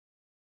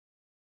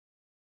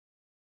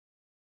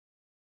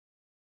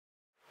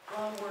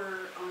While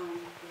we're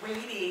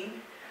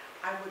waiting,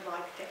 I would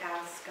like to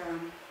ask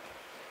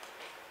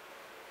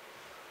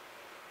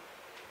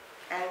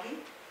Aggie,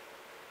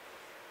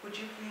 would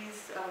you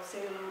please say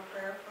a little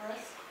prayer for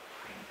us?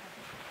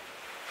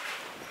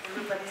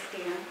 Everybody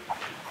stand.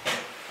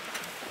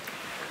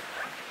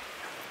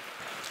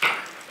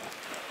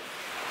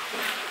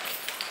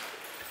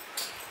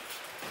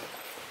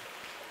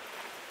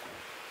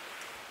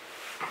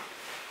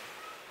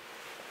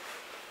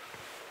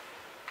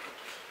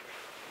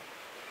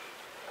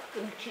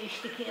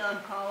 Tistiki an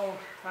kau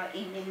ha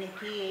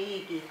ineniki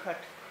egi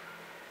kat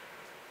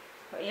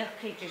ha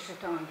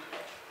yakijisatan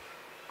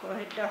ko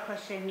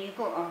hedachas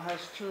enigo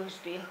ahas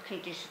Tuesday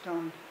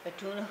yakijisatan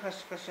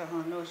atunachas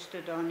kasahanos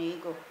to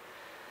danigo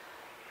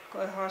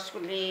ko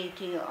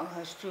hospitality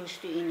ahas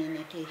Tuesday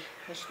ineniti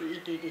has to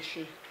eat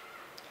idishi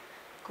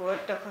ko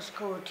hedachas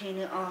ko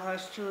tini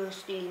ahas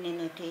Tuesday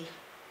ineniti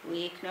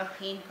week nach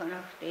hin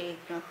kanach deeg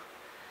nach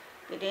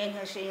gedeen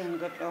has ian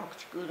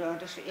gadlocht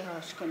gudadas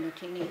ihas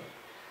kanatini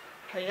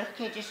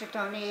Hayak just a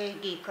tiny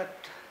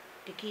geekat,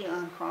 the key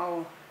on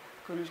how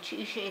couldn't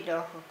cheese a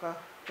dog,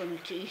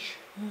 couldn't cheese.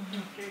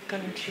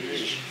 Couldn't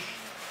cheese.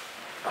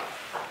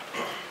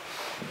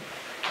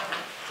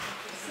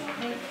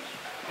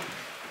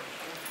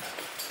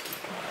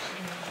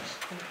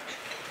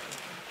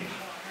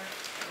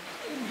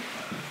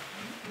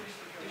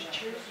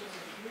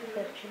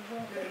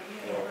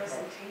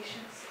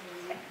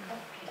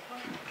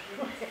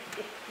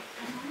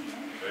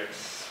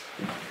 Thanks.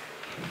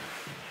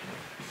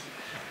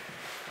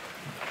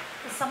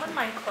 Does someone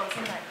mind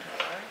closing that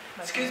door?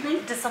 Excuse me?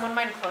 Does someone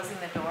mind closing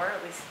the door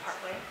at least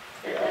partway?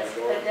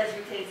 That does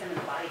retain some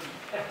inviting.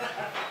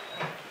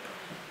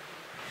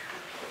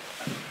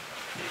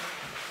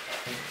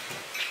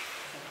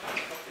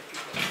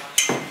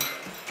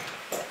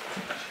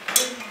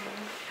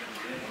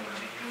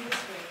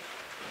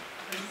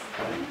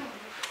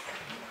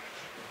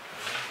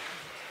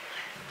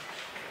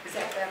 Is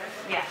that better?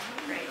 Yeah,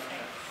 great,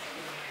 thanks.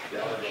 Yeah,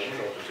 the door's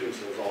open too,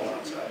 so it's all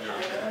outside.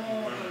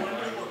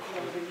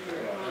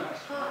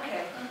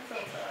 Okay.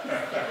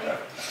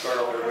 Start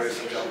off everybody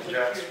some jumping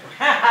jacks.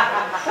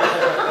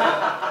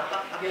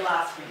 You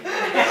lost me.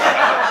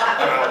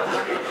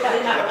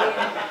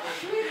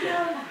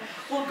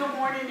 Well, good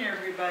morning,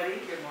 everybody.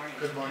 Good morning.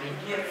 Good morning.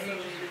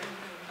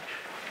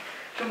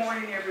 Good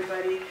morning,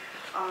 everybody.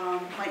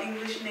 My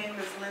English name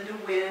is Linda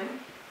Wynn.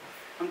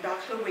 I'm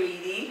Dr.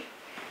 Wadey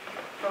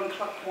from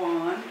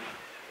Tlingit.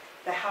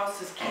 The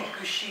house is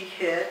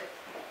Kikushihit.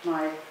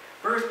 My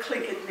birth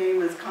Tlingit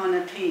name is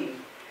Kanatin.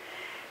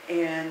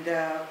 And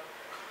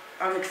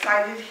I'm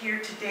excited here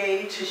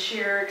today to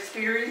share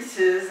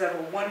experiences of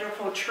a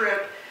wonderful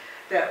trip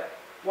that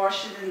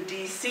Washington,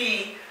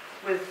 D.C.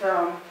 with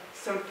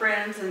some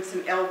friends and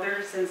some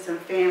elders and some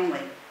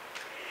family.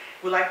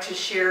 We'd like to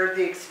share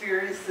the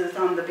experiences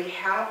on the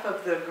behalf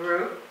of the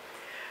group.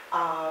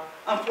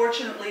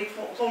 Unfortunately,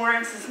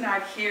 Florence is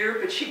not here,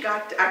 but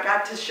I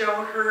got to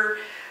show her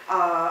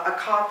a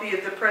copy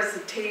of the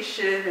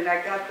presentation, and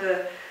I got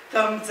the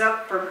thumbs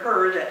up from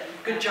her, that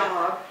good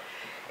job.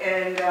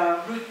 And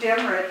Ruth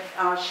Demerett,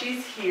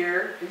 she's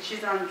here, and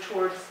she's on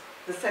towards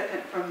the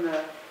second from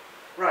the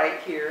right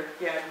here.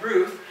 Yeah,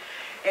 Ruth.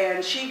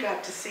 And she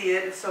got to see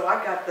it, and so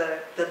I got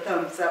the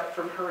thumbs up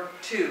from her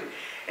too.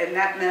 And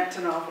that meant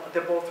to know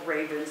they're both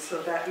Ravens,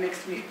 so that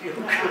makes me feel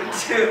good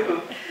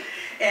too.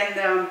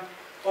 And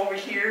over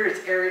here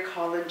is Eric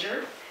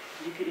Hollinger.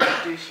 You can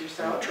introduce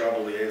yourself. I'm a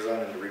travel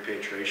liaison in the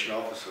repatriation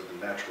office of the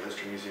Natural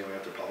History Museum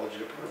Anthropology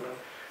Department.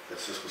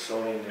 That's the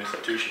Smithsonian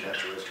Institution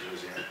Natural History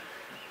Museum.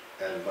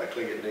 And my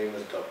Tlingit name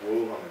is Duck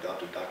Wu. I'm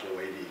adopted Dr.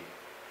 Wadey.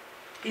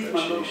 He's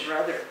my little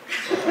brother.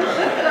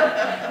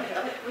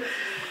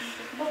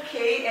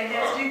 Okay, and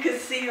as you can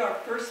see, our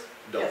first...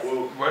 Duck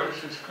Wu. What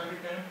is his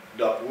clinic name?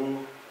 Duck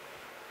Wu.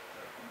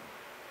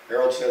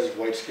 Harold says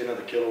white skin of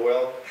the killer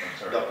whale. I'm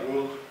sorry. Duck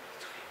Wu.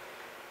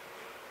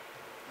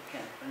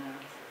 Can't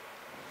pronounce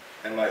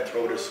And my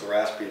throat is so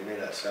raspy it made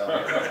that sound.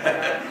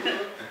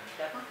 it.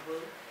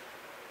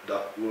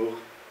 Duck Wu.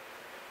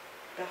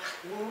 Duck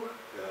Wu.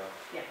 Yeah.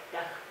 Yeah,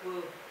 Duck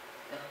Wu.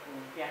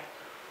 Yeah.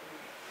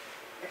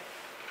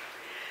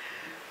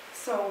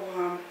 So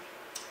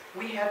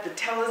we have the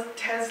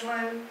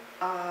Teslin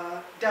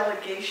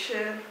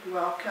delegation.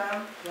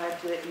 Welcome.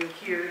 Glad that you're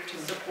here to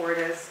support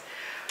us.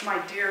 My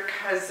dear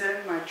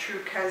cousin, my true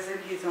cousin,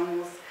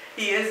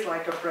 he is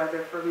like a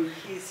brother for me.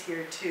 He's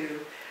here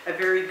too. A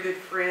very good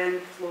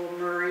friend, Flo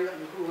Murray,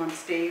 who I'm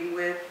staying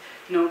with.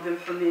 Known them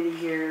for many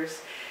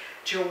years.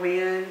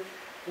 Joanne,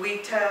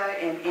 Wita,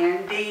 and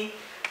Andy.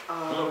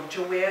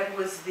 Joanne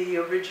was the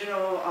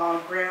original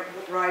grant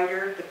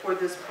writer for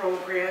this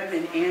program,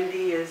 and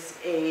Andy is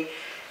a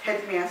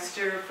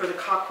headmaster for the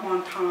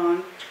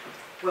Kakwantan.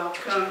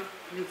 Welcome,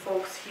 you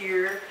folks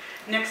here.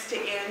 Next to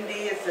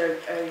Andy is a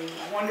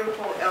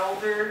wonderful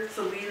elder,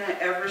 Selena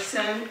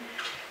Everson.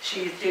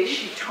 She's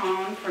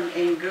Deshiton from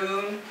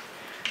Angoon.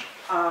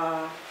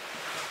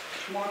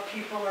 More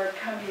people are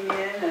coming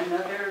in.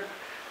 Another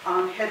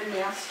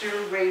headmaster,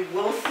 Ray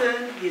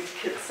Wilson. He's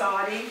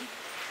Kitsati.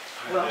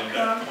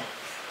 welcome.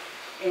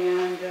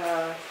 And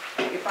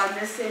if I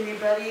miss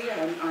anybody,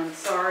 I'm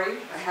sorry.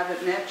 I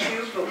haven't met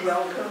you, but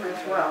welcome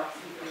as well.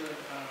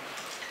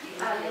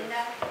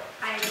 Linda,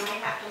 I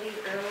might have to leave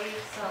early,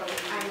 so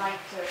I'd like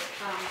to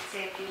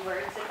say a few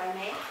words if I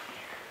may.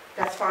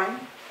 That's fine.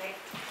 Okay.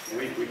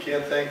 We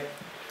can't thank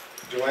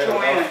Joanne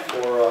enough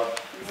for,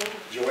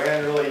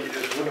 Joanne really,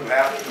 it wouldn't have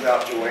happened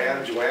without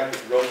Joanne. Joanne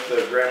wrote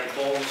the grant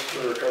proposals for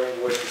the Recovering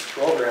Voices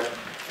program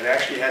and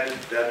actually had to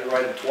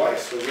write it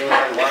twice, so we really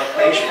had a lot of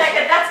Wait a patience.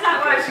 second, that's not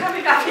what I was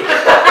coming up here.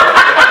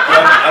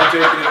 I'm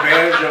taking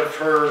advantage of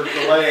her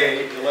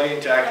delaying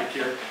tactic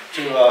here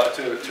to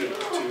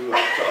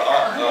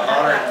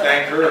honor and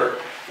thank her,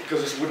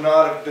 because this would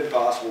not have been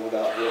possible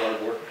without her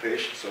hard work and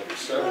patience over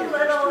several years.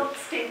 Little to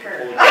stinker.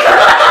 hold-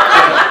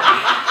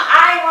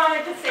 I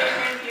wanted to say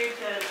thank you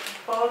to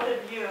both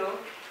of you,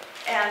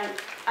 and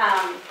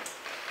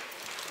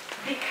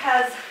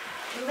because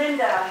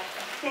Linda,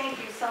 thank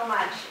you so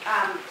much.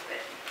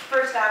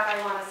 First off, I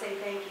want to say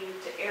thank you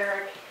to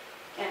Eric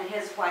and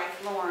his wife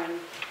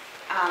Lauren.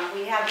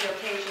 We had the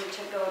occasion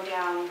to go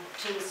down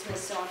to the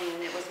Smithsonian.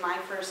 It was my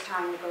first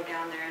time to go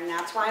down there, and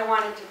that's why I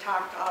wanted to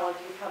talk to all of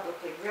you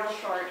publicly, real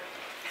short.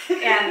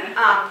 And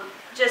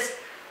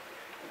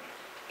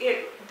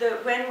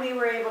when we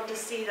were able to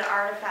see the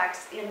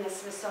artifacts in the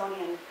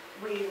Smithsonian,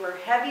 we were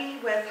heavy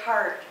with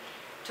heart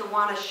to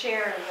want to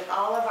share with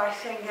all of our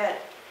Tlingit.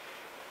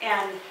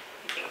 And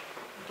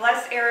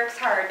bless Eric's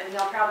heart, and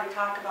they'll probably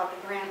talk about the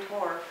Grand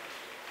Tour,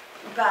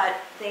 but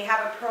they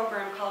have a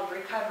program called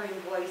Recovering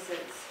Voices.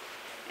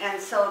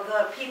 And so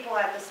the people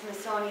at the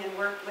Smithsonian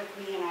worked with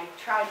me, and I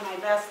tried my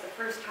best the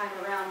first time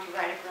around to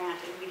write a grant,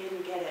 and we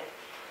didn't get it.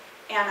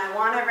 And I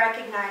want to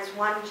recognize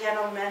one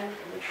gentleman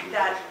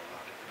that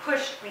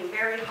pushed me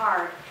very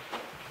hard,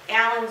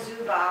 Alan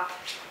Zuboff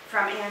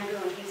from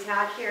Angoon. He's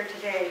not here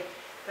today,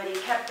 but he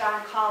kept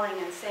on calling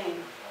and saying,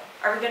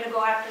 are we going to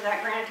go after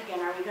that grant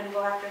again? Are we going to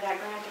go after that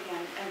grant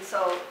again? And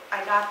so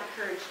I got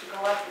the courage to go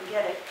up and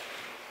get it.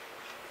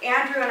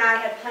 Andrew and I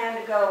had planned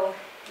to go,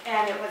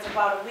 and it was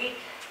about a week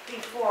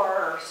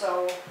before or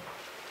so,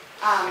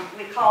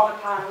 we called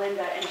upon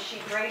Linda, and she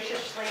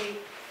graciously,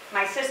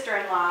 my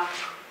sister-in-law,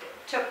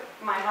 took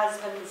my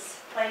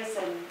husband's place,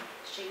 and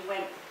she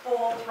went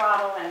full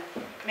throttle and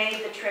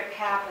made the trip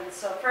happen.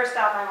 So first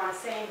off, I want to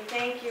say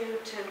thank you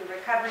to the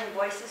Recovering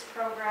Voices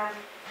program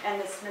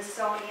and the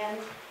Smithsonian,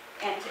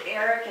 and to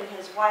Eric and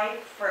his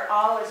wife for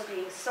always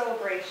being so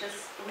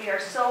gracious. We are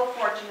so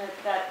fortunate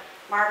that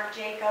Mark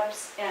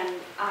Jacobs and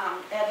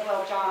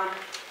Edwell John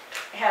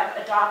have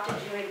adopted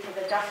you into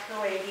the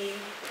Duskaway.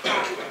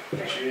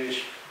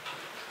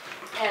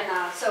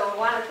 And so I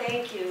want to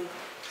thank you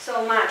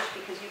so much,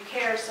 because you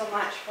care so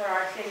much for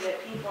our Tlingit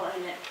people,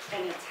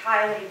 and it's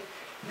highly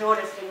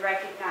noticed and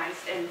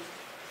recognized, and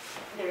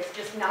there's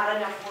just not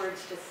enough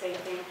words to say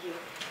thank you.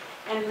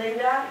 And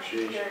Linda,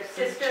 your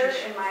sister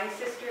and my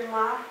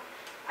sister-in-law,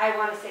 I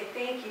want to say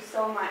thank you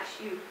so much.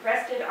 You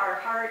rested our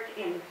heart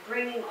in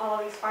bringing all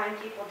of these fine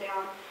people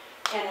down,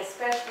 and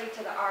especially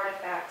to the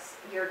artifacts,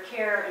 your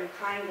care and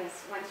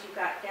kindness once you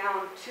got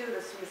down to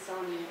the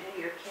Smithsonian,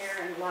 and your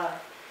care and love.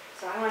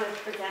 So I want to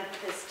present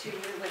this to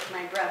you with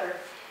my brother,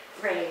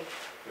 Ray.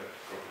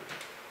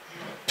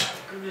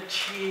 Good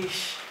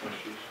cheese.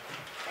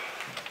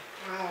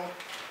 Wow.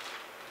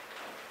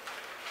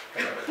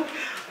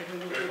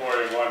 Before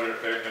you wander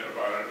thinking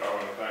about it, I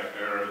want to thank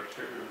Eric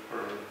too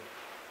for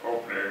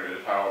opening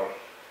his house,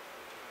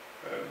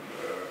 and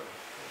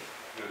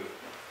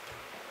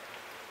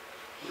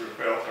we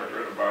felt so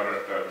good about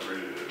it that the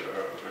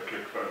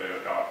kids Sunday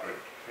adopted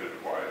his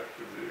wife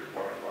to be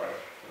one of us.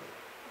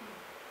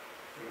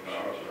 And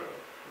now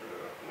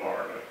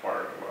Lauren is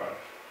part of us,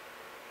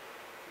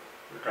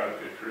 because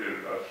he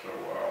treated us so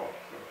well.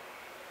 So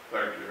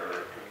thank you,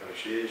 Eric.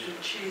 Appreciate it.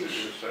 Did you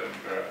send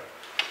the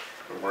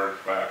words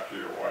back to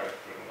your wife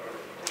and let her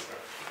know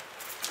that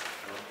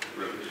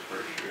we really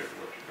appreciate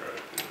what you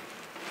guys did?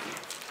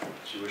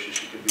 She wishes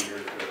she could be here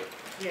to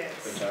Yes.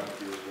 spend time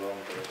with you as well.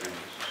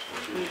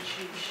 Good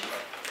cheese.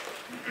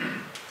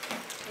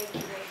 Thank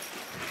you, Ray.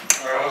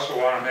 I also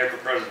want to make a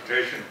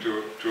presentation to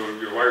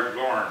your wife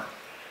Lauren,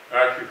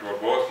 actually for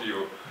both of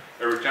you.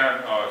 Every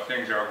time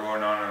things are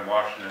going on in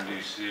Washington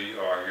D.C., he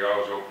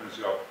always opens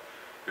up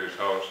his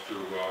house to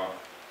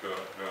the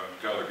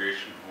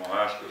delegation from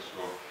Alaska.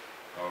 So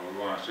we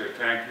want to say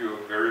thank you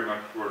very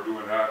much for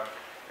doing that.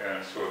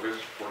 And so this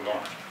is for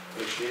Lauren.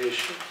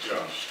 Appreciation.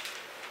 Yeah.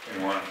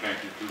 And I want to thank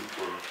you too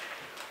for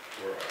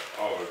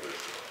all of this.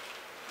 So,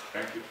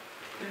 thank you.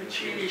 Good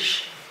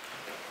cheese.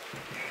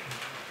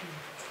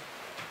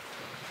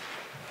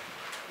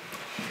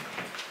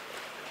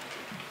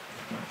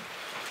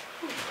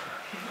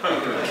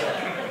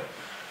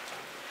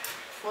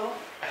 Well,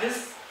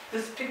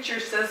 this picture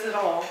says it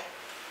all.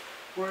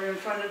 We're in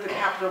front of the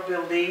Capitol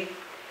building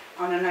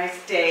on a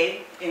nice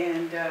day,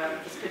 and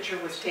this picture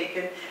was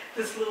taken.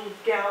 This little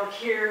gal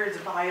here is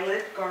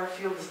Violet,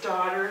 Garfield's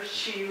daughter.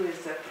 She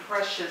was a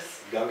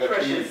precious, Ganga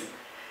precious. Kitty.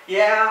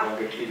 Yeah.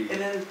 Ganga Kitty.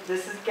 And then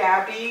this is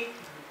Gabby,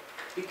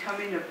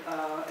 becoming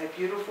a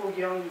beautiful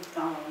young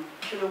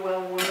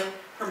Kilowell woman.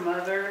 Her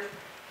mother,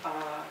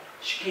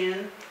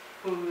 Shkin,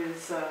 who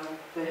is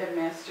the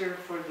headmaster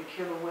for the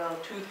Kilowell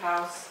Tooth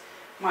House.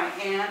 My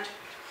aunt,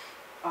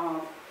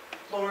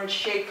 Florence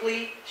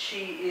Shakely,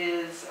 she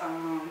is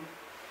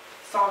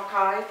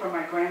sockeye from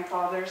my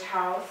grandfather's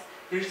house.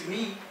 There's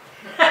me.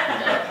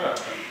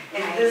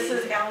 And this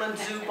is Ellen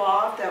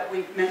Zuboff that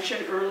we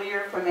mentioned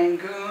earlier from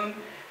Angoon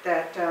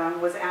that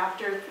was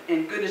after,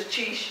 and goodness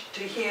cheese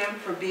to him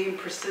for being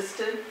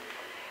persistent.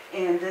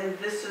 And then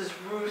this is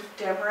Ruth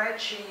Demeret.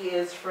 She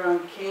is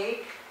from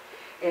Cake,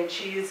 and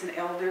she is an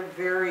elder,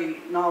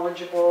 very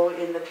knowledgeable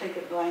in the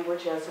Tlingit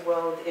language as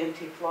well as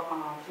NT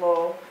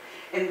Flow.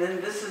 And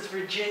then this is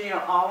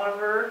Virginia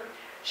Oliver.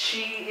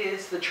 She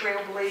is the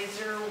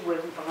trailblazer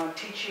with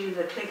teaching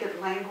the Tlingit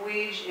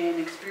language and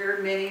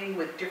experimenting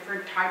with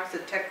different types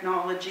of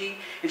technology,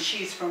 and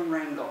she's from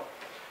Wrangell.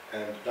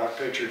 And not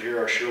pictured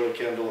here are Shirley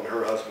Kendall and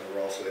her husband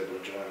were also able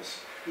to join us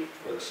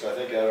for this. So I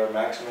think at our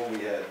maximum we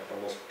had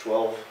almost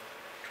 12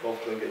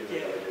 Tlingit in the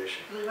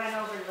delegation. We went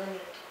over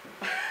limit.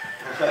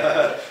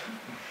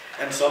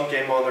 And some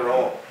came on their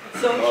own.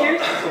 So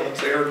here's, Once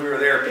they heard we were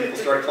there, people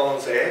started calling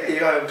and saying, hey, you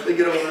got a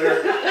Tlingit over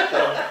there.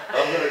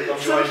 I'm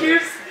so joining you.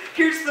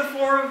 here's the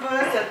four of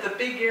us at the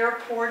big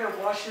airport of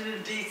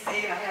Washington, D.C.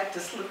 I had to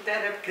slip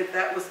that up because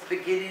that was the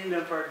beginning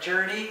of our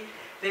journey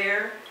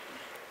there.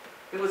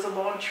 It was a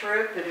long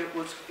trip, and it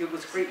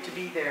was great to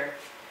be there.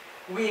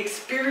 We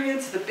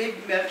experienced the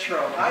big metro.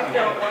 I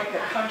felt like a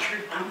country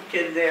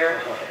bumpkin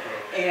there,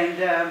 and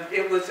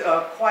it was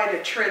quite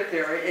a trip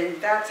there.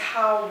 And that's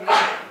how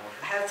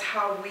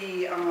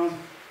we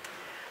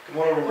Come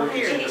on over, we're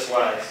using the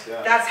slides.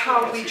 Yeah. That's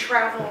how we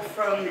traveled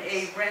from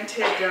a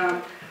rented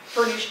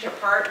furnished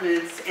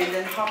apartments, and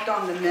then hopped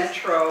on the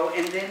metro,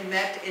 and then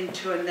met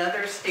into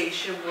another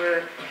station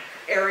where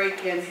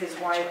Eric and his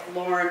wife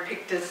Lauren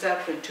picked us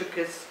up and took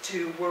us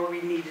to where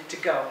we needed to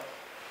go.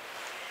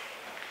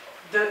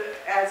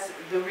 As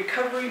the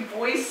Recovering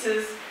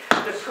Voices,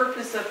 the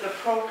purpose of the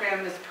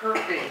program is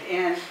perfect,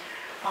 and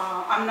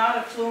I'm not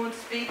a fluent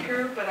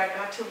speaker, but I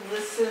got to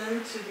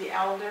listen to the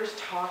elders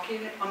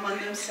talking among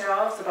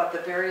themselves about the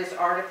various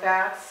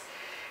artifacts.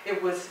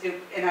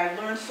 And I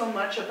learned so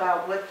much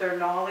about what their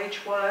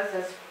knowledge was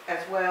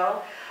as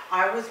well.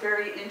 I was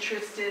very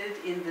interested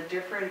in the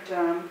different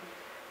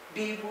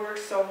beadwork,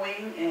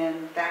 sewing,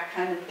 and that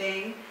kind of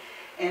thing.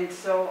 And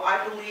so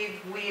I believe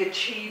we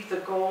achieved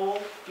the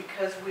goal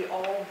because we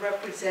all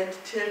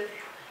representative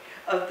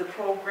of the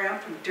program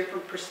from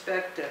different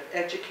perspectives,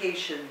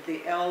 education,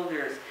 the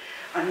elders,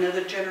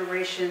 another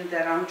generation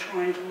that I'm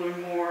trying to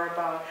learn more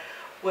about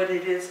what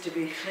it is to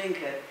be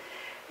Tlingit.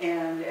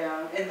 And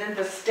then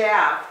the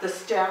staff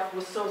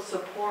was so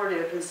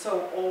supportive and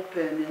so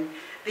open, and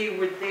they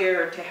were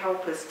there to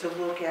help us to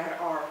look at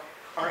our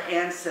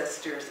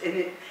ancestors.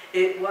 And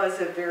it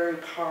was a very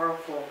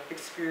powerful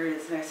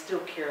experience, and I still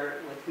carry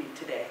it with me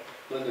today.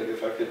 Linda,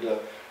 if I could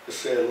just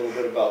say a little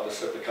bit about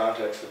this at the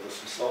context of the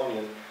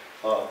Smithsonian.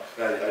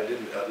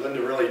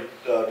 Linda really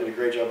did a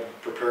great job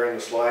of preparing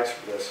the slides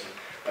for this. And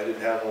I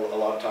didn't have a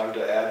lot of time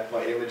to add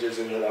my images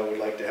in that I would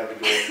like to have to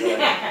go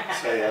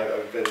say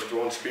I've been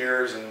throwing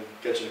spears and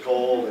catching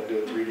cold and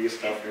doing 3D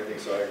stuff and everything,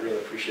 so I really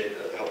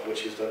appreciate the help what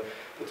she's done.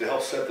 But to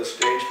help set the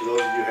stage for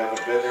those of you who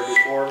haven't been there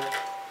before,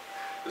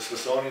 the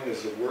Smithsonian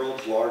is the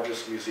world's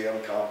largest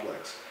museum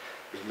complex.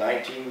 There's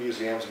 19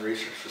 museums and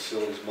research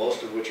facilities,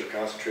 most of which are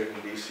concentrated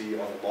in D.C.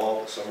 on the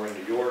Ball, but some are in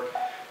New York.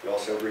 We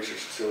also have research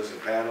facilities in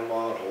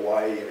Panama,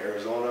 Hawaii, and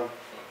Arizona.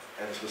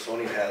 And the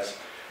Smithsonian has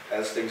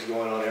things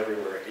going on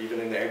everywhere.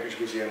 Even in the Anchorage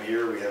Museum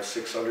here, we have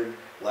 600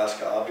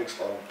 Alaska objects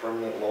on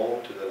permanent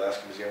loan to the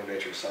Alaska Museum of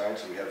Nature and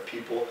Science. And we have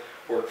people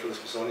work for the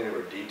Smithsonian who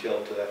are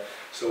detailed to that.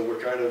 So we're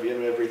kind of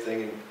in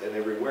everything and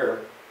everywhere.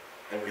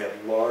 And we have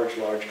large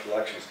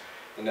collections.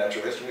 The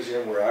Natural History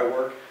Museum, where I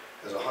work,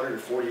 has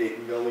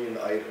 148 million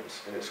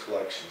items in its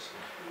collections.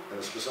 And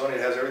the Smithsonian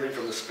has everything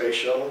from the space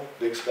shuttle,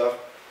 big stuff,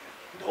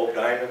 the Hope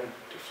Diamond,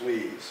 to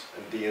fleas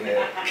and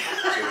DNA,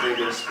 so big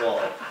and small.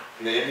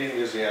 And the Indian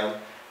Museum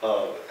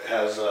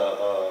has,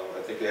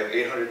 I think they have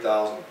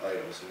 800,000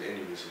 items in the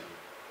Indian Museum.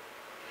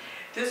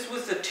 This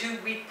was a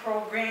 2-week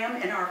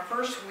program, and our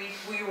first week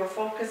we were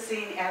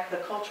focusing at the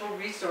Cultural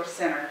Resource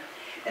Center.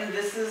 And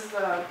this is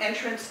the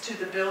entrance to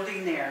the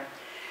building there.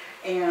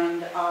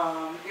 And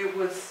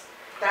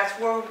that's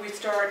where we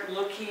start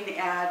looking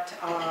at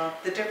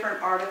the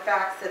different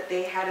artifacts that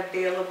they had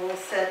available,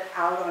 set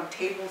out on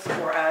tables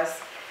for us.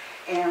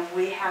 And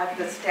we had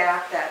the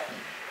staff that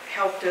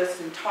helped us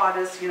and taught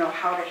us,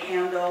 how to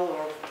handle,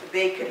 or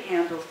they could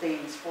handle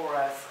things for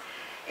us.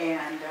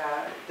 And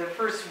the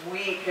first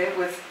week, it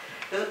was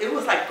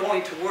like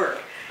going to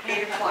work,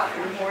 8 o'clock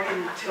in the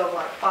morning until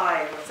like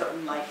 5 or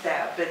something like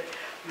that. But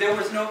there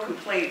was no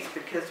complaints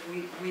because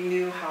we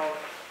knew how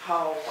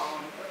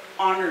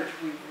honored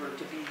we were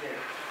to be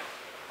there.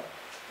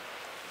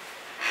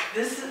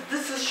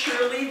 This is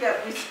Shirley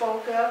that we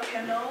spoke of,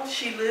 Kendall.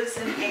 She lives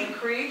in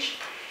Anchorage,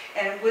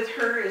 and with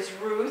her is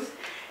Ruth.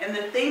 And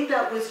the thing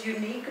that was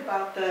unique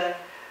about the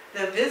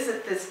the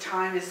visit this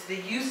time is the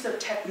use of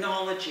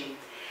technology.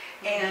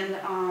 And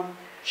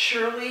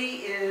Shirley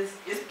is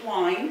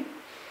blind,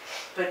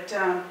 but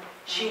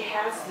she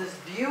has this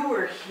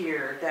viewer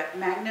here that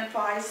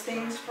magnifies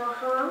things for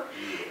her,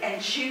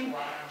 and she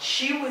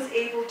was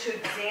able to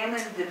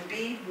examine the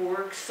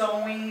beadwork,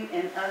 sewing,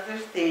 and other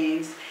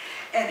things,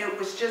 and it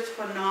was just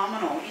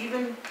phenomenal.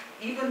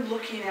 Even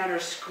looking at her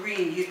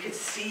screen, you could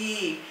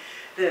see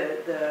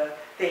the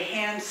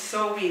hand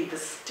sewing, the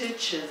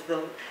stitches,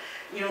 the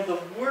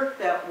work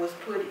that was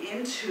put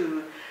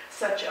into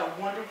such a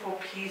wonderful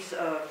piece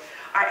of,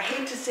 I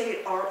hate to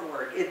say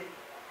artwork.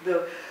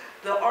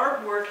 The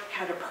artwork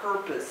had a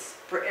purpose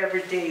for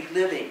everyday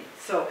living.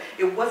 So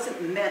it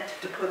wasn't meant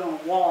to put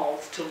on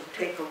walls to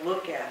take a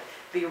look at.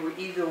 They were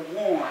either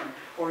worn,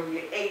 or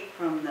you ate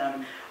from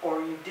them,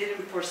 or you did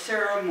them for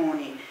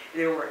ceremony.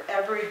 They were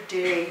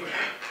everyday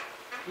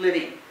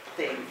living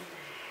things.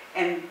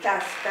 And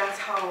that's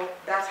how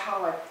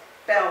I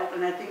felt,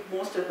 and I think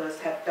most of us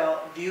have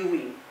felt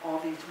viewing all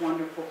these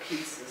wonderful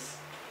pieces.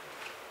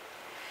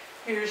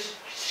 Here's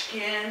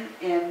Skin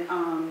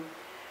and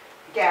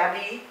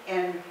Gabby,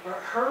 and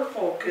her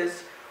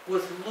focus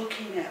was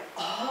looking at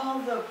all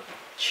the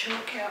chill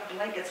cap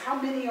blankets.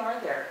 How many are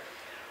there?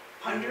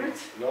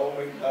 Hundreds? No,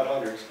 maybe not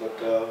hundreds, but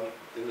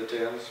in the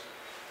tens,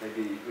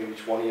 maybe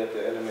 20 at the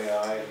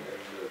NMAI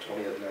and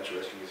 20 at the Natural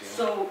History Museum.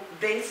 So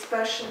they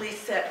specially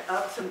set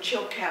up some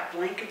chill cap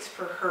blankets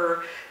for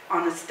her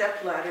on a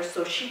step ladder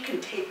so she can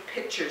take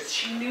pictures.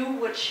 She knew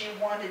what she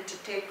wanted to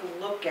take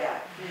a look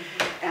at.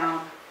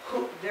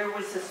 There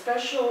was a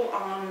special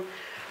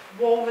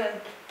woven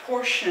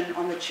portion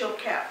on the chill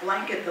cap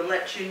blanket to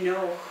let you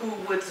know who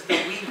was the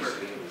weaver.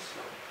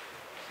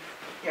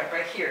 Yeah,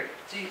 right here.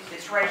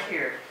 It's right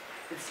here.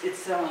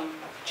 It's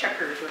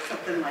checkered or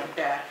something like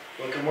that.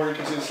 Want to come more? You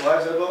can see the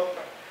slides, Edwell?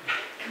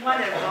 Come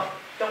on, Edwell.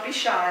 Don't be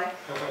shy.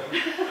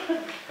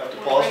 Have to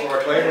pause for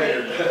our claim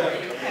later.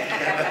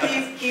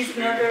 He's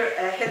another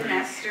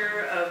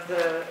headmaster of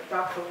the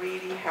Dr.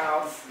 Reedy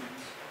House.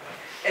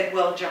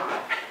 Edwell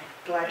John.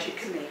 Glad you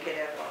can make it,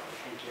 Edwell.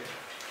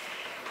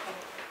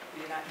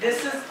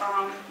 This is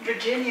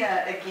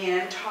Virginia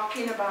again,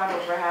 talking about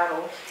a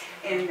rattle.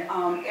 And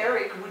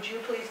Eric, would you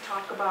please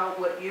talk about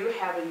what you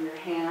have in your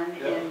hand,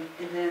 Yep.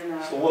 and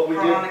then So what we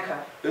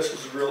Veronica. did, this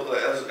was real,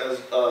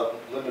 as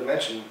Linda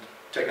mentioned,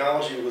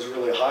 technology was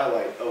really a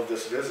highlight of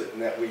this visit,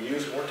 and that we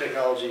used more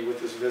technology with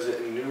this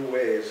visit in new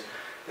ways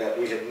that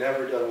we had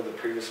never done with the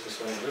previous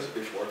Smithsonian visit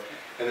before.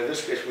 And in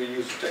this case, we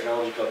used a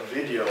technology called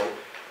video,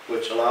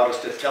 which allowed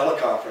us to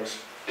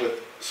teleconference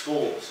with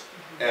schools.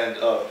 And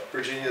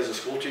Virginia is a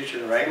school teacher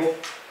in Wrangell,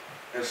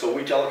 and so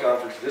we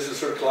teleconference. This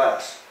is her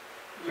class,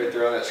 right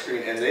there on that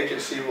screen, and they can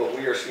see what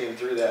we are seeing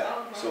through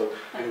that. So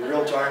in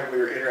real time, we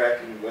are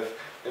interacting with,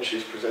 and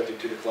she's presenting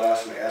to the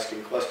class and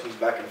asking questions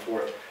back and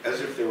forth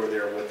as if they were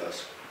there with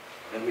us.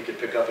 And we could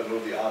pick up and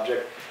move the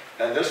object.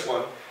 And this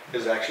one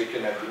is actually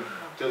connecting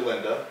to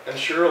Linda and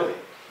Shirley,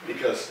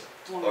 because,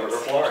 or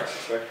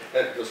Florence, right?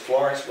 Because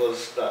Florence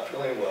was not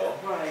feeling well.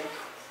 Right.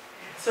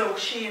 So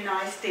she and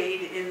I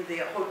stayed in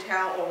the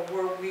hotel, or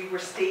where we were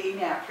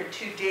staying at, for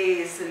 2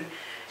 days, and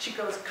she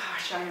goes,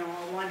 gosh, I know,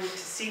 I wanted to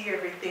see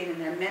everything,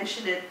 and I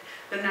mentioned it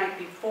the night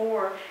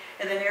before,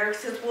 and then Eric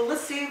says, well,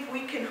 let's see if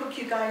we can hook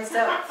you guys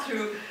up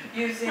through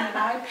using an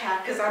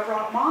iPad, because I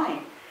brought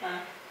mine.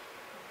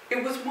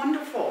 It was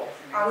wonderful.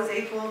 I was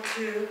able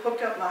to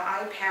hook up my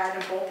iPad,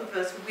 and both of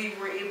us, we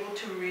were able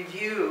to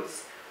review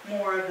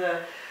more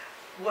of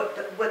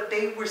what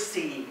they were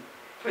seeing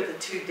for the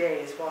 2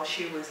 days while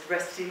she was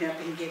resting up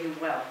and getting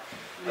well.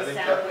 The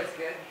sound was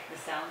good. The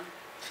sound.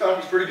 Sound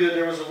was pretty good.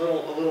 There was a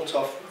little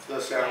tough with the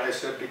sound, they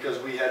said, because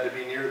we had to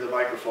be near the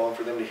microphone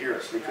for them to hear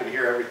us. They couldn't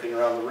hear everything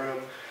around the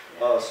room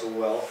so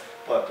well,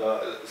 but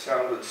it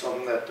sounded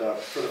something that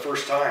for the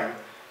first time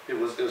it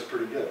was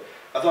pretty good.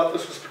 I thought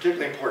this was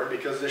particularly important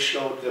because this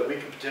showed that we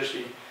can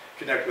potentially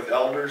connect with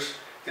elders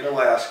in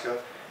Alaska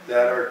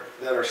that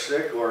are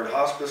sick or in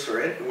hospice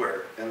or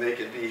anywhere, and they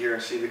could be here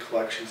and see the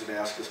collections and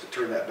ask us to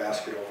turn that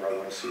basket over. I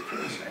want to see it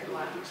from this angle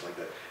and things like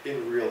that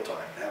in real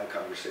time and have a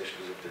conversation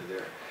as if they're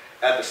there.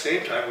 At the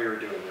same time we were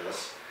doing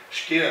this,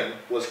 Skin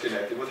was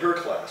connected with her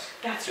class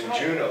in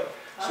Juneau.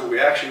 So we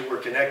actually were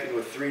connecting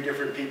with 3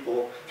 different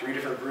people, 3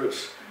 different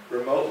groups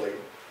remotely.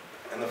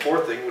 And the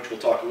fourth thing, which we'll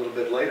talk a little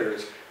bit later,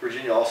 is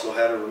Virginia also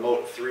had a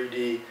remote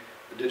 3D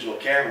digital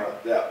camera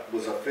that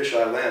was a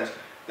fisheye lens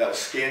that was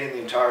scanning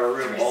the entire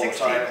room all the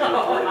time and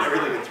recording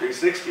everything in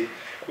 360,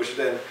 which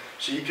then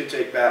she could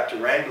take back to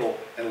Wrangell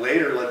and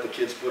later let the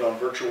kids put on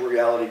virtual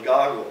reality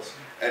goggles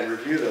and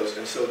review those.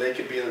 And so they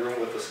could be in the room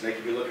with us and they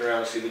could be looking around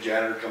and see the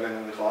janitor come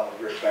in the closet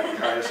back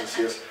behind us and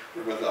see us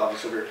with the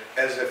office over here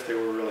as if they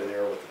were really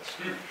there with us.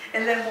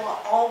 And then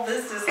while all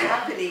this is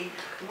happening,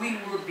 we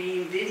were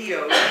being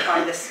videoed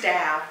by the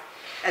staff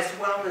as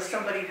well as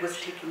somebody was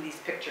taking these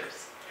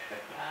pictures.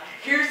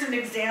 Here's an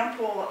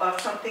example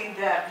of something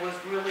that was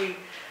really,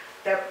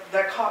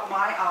 that caught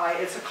my eye.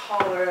 It's a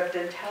collar of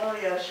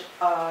dentalia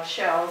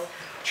shells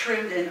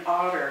trimmed in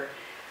otter.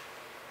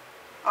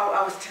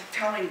 I was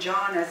telling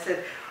John, I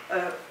said,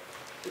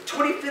 The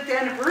 25th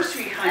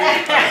anniversary,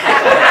 honey.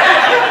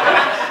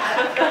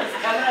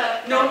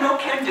 No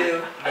can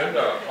do.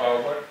 Linda,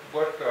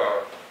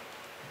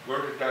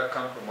 where did that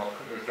come from?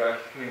 Is that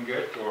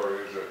Tlingit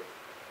or is it?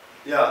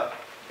 Yeah.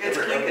 It's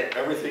Tlingit.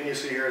 Everything you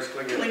see here is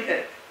Tlingit.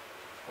 Tlingit.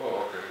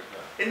 Oh, okay.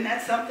 Isn't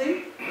that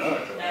something? No,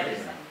 it's That is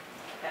amazing. something,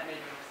 that made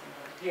me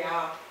something.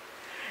 Yeah.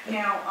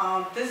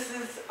 Now, this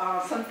is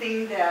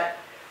something that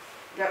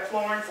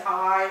Florence,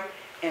 I,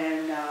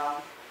 and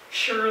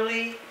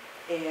Shirley,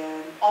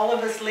 and all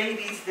of us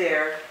ladies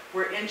there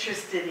were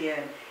interested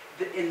in.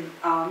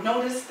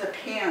 Notice the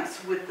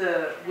pants with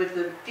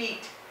the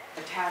feet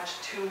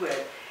attached to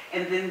it,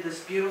 and then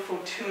this beautiful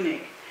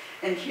tunic.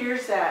 And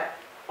here's that.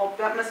 Oh,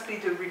 that must be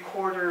the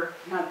recorder,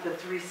 not the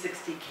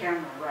 360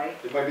 camera, right?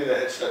 It might be the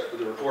headset for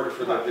the recorder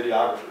for the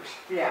videographers.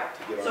 Yeah,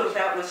 To get so ours.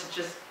 that was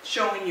just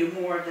showing you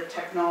more of the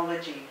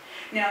technology.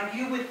 Now,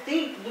 you would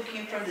think,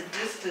 looking from the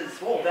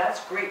distance, oh,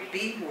 that's great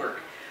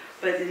beadwork.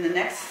 But in the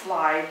next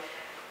slide,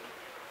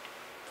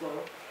 Flo,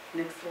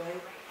 next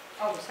slide.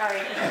 Oh, sorry.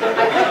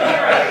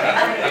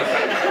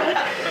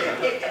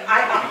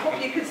 I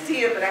hope you can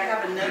see it, but I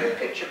have another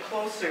picture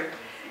closer.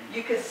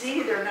 You can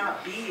see they're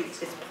not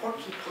beads, it's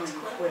porcupine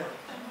quill.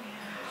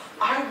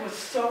 I was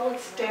so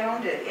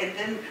astounded, and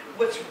then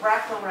what's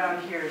wrapped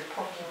around here is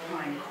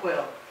porcupine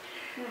quill.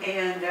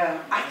 And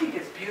I think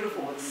it's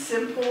beautiful. It's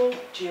simple,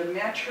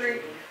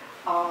 geometric.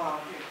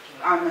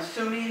 I'm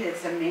assuming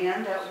it's a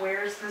man that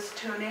wears this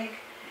tunic.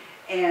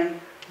 And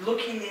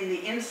looking in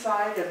the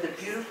inside of the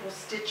beautiful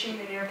stitching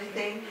and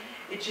everything,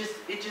 it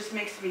just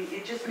makes me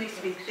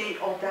think,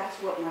 oh, that's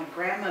what my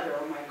grandmother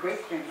or my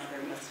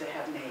great-grandmother must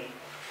have made.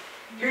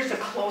 Here's a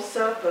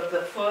close-up of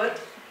the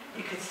foot.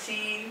 You could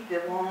see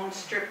the long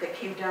strip that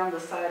came down the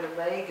side of the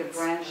leg and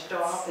branched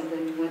off and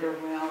then went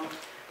around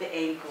the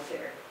ankle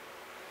there.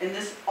 And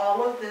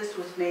all of this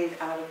was made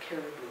out of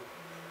caribou.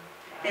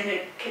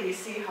 And can you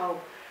see how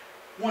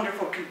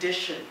wonderful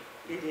condition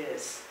it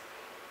is?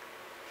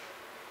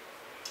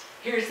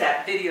 Here's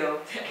that video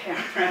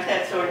camera,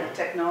 that sort of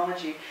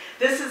technology.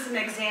 This is an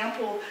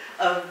example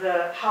of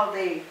how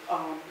they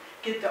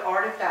get the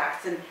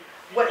artifacts. And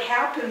what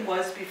happened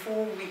was,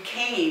 before we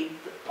came,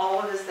 all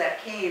of us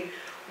that came,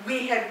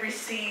 we had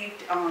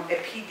received a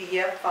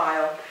PDF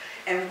file,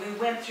 and we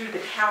went through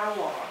the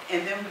catalog,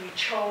 and then we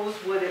chose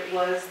what it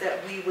was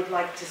that we would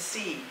like to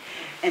see.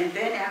 And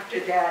then after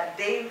that,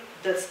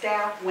 the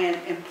staff went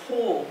and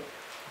pulled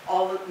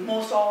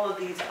most all of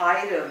these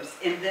items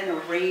and then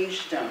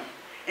arranged them.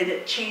 And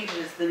it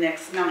changes the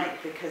next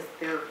night because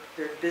they're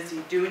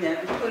busy doing it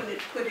and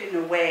putting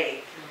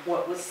away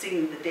what was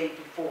seen the day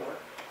before.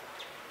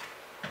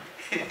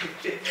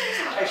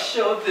 I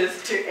showed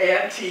this to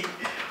Auntie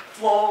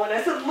Flo, and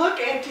I said, "Look,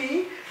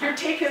 Auntie, you're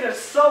taking a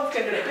soak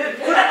in a big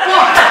wood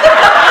box."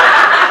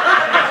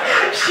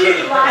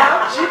 She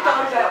laughed. She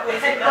thought that was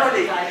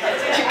funny.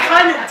 She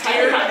kind of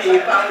dared me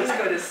if I was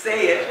going to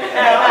say it.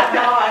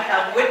 Now I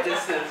have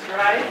witnesses,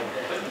 right?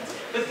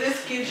 But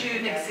this gives you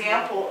an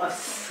example of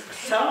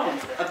some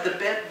of the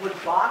bentwood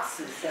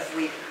boxes that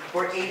we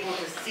were able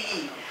to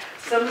see.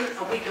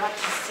 We got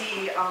to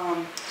see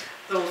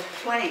those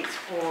planks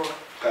for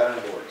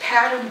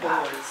pattern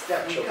boards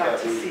that we got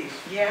to see.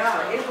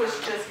 Yeah, it was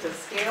just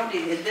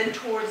astounding. And then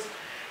towards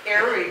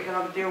Eric,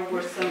 there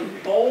were some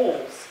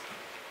bowls.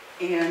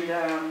 And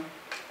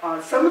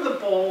some of the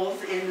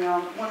bowls in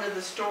one of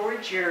the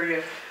storage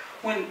area,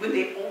 when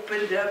they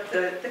opened up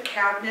the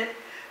cabinet,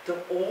 the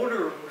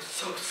odor was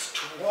so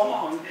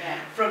strong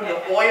from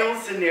the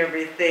oils and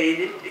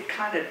everything. It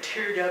kind of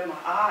teared up my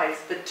eyes.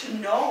 But to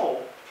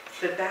know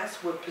that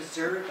that's what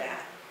preserved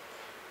that,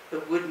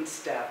 the wooden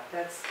stuff,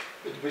 that's...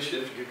 We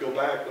should, if you could go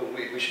back,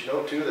 we should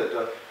note too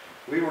that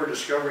we were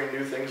discovering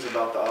new things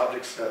about the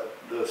objects that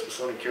the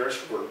Smithsonian cares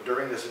for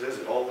during this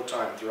visit all the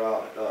time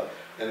throughout.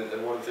 And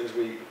one of the things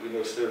we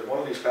noticed there, one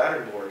of these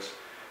pattern boards,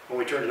 when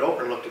we turned it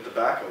over and looked at the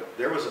back of it,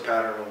 there was a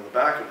pattern on the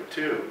back of it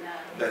too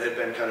that had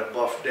been kind of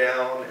buffed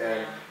down,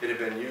 and it had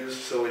been used,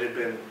 so it had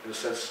been, in a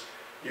sense,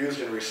 used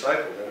and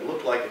recycled. And it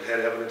looked like it had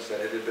evidence that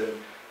it had been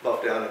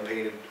buffed down and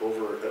painted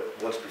over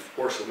once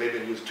before, so it may have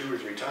been used 2 or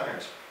 3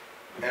 times.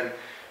 And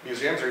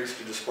museums are used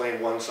to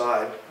displaying one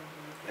side,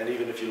 and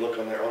even if you look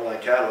on their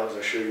online catalogs,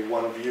 they show you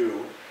one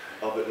view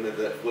of it, and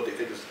what they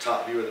think is the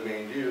top view or the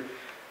main view.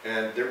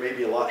 And there may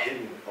be a lot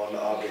hidden on the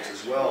objects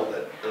as well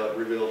that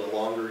reveal the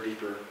longer,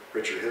 deeper,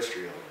 richer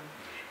history of it.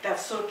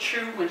 That's so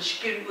true. When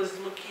Shkin was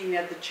looking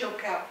at the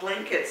Chilkat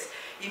blankets,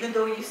 even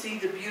though you see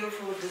the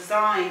beautiful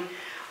design,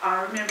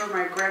 I remember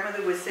my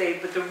grandmother would say,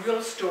 but the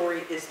real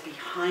story is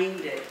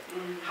behind it,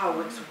 how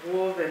it's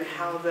woven,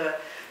 how the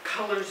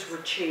colors were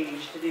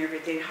changed and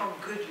everything, how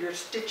good your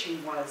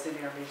stitching was and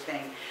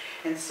everything.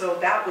 And so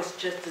that was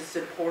just as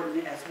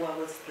important as well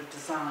as the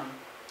design.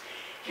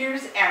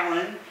 Here's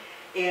Alan,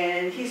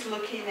 and he's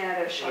looking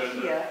at a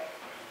shahia.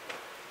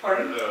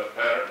 Pardon? Is the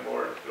pattern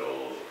board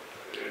still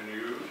in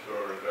use,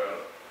 or is that,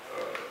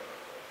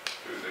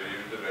 do they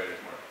use it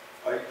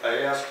anymore? I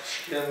asked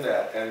Shin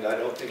that, and I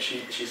don't think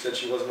she said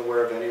she wasn't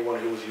aware of anyone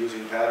who was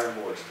using pattern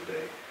boards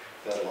today.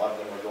 That a lot of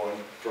them are going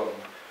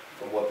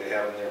from of what they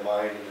have in their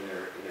mind and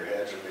in their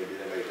heads, and maybe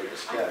they may take a I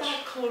sketch.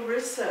 thought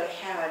Clarissa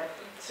had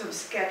some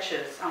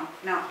sketches,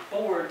 not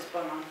boards,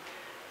 but on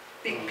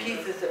big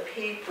pieces of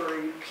paper,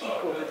 and you peek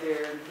over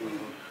there. And, Mhm.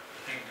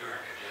 I think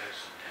Dorothy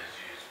Jackson has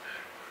used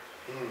bad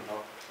words.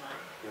 Oh,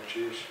 no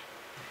cheese.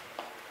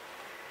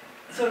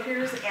 So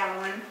here's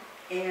Alan,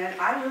 and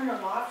I learned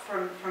a lot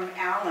from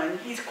Alan.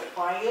 He's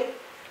quiet,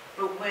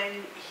 but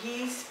when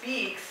he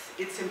speaks,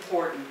 it's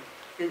important.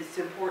 It's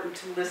important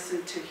to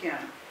listen to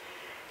him.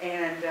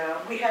 And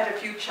we had a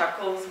few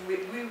chuckles.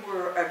 We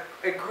were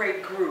a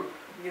great group.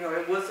 You know,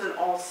 it wasn't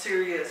all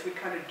serious. We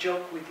kind of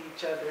joked with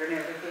each other and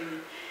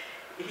everything.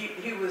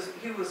 He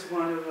was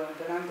one of them,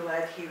 but I'm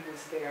glad he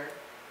was there.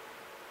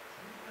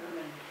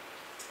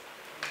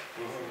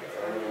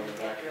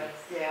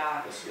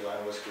 Yeah. The sea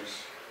lion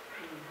whiskers.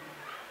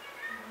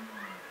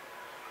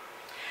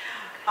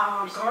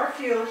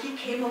 Garfield, he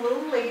came a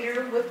little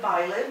later with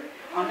Violet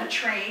on the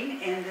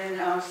train, and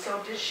then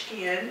so did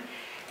Shkin,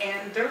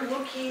 and they're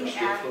looking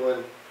at,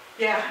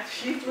 yeah,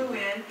 she flew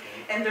in,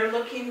 and they're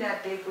looking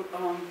at the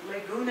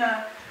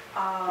Laguna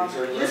These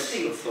are lists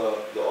listings.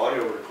 of the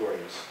audio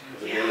recordings,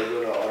 the Yeah.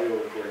 Laguna audio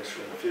recordings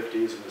from the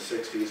 50s and the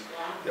 60s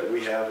that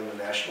we have in the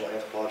National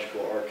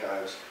Anthropological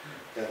Archives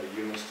and the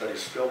Human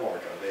Studies Film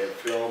Archive. They have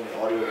film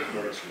and audio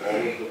recordings from all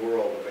over the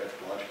world of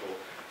anthropological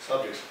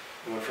subjects.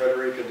 And when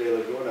Frederica de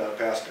Laguna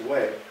passed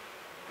away,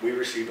 we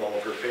received all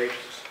of her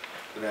papers.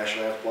 The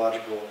National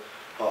Anthropological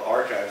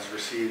Archives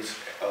receives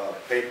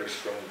papers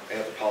from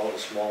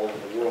anthropologists from all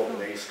over the world,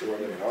 and they store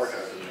them and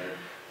archive them there.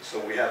 So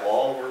we have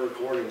all of her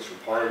recordings from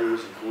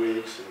parties and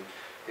Queeks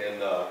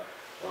and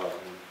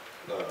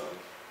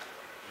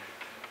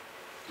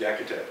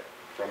Yakutat,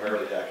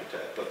 primarily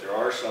Yakutat. But there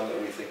are some that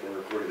we think were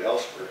recorded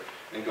elsewhere.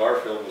 And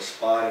Garfield was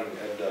spotting,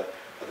 and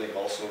I think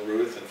also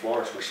Ruth and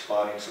Florence were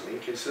spotting some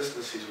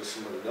inconsistencies with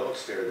some of the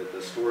notes there, that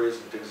the stories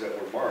and things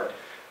that were marked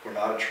were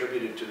not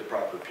attributed to the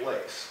proper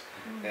place.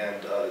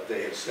 And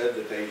they had said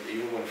that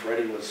even when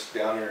Freddie was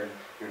down there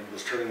and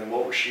was turning them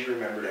over, she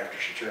remembered after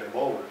she turned them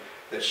over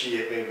that she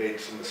had made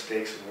some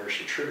mistakes in where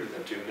she attributed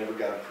them to, and never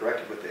got them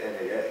corrected with the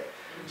NAA.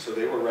 So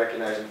they were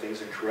recognizing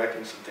things and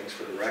correcting some things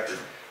for the record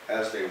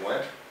as they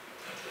went.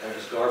 And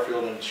as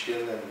Garfield and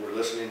Shkin then were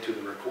listening to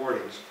the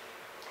recordings,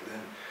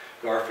 then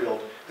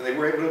Garfield, and they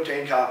were able to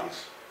obtain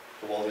copies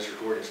of all these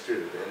recordings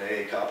too. The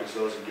NAA copies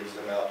those and gives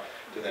them out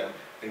to them.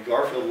 And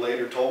Garfield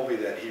later told me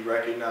that he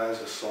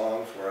recognized a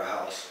song for a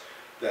house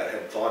that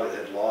had thought it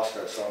had lost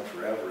that song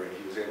forever, and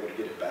he was able to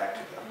get it back to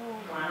them. Oh,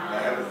 And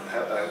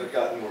wow. I haven't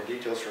gotten more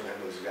details from him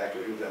as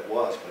exactly who that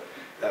was, but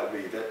that would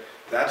be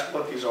that's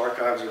what these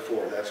archives are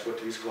for. That's what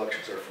these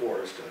collections are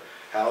for, is to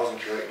house and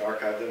curate and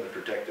archive them and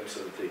protect them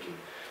so that they can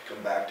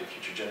come back to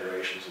future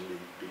generations and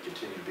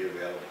continue to be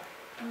available.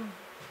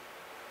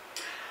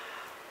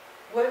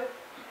 What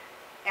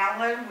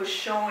Alan was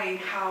showing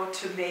how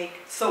to make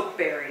soap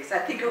berries. I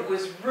think it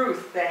was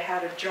Ruth that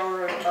had a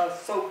jar of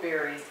soap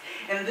berries.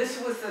 And this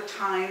was the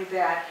time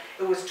that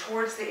it was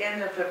towards the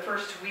end of the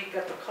first week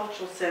at the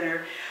Cultural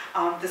Center.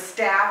 The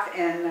staff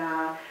and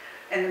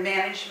the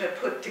management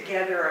put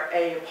together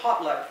a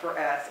potluck for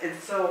us, and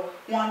so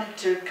wanted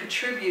to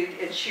contribute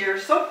and share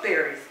soap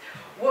berries.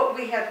 What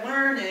we had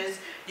learned is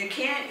you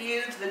can't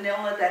use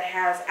vanilla that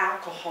has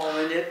alcohol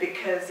in it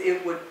because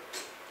it would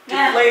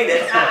deflate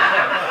it.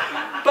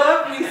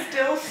 But we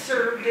still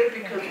served it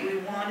because we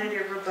wanted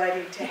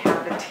everybody to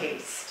have a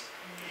taste.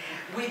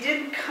 We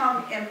didn't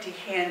come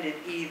empty-handed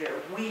either.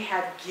 We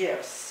had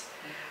gifts,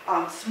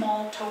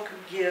 small token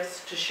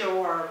gifts to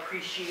show our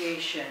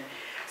appreciation.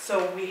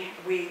 So we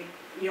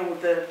you know,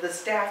 the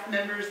staff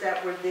members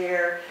that were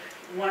there,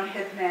 one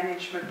head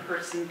management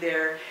person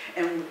there,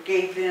 and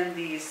gave them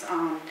these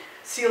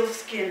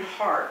sealskin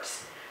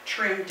hearts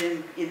trimmed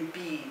in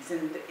beads,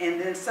 and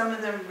then some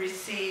of them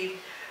received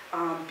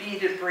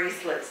beaded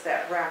bracelets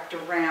that wrapped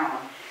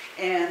around,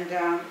 and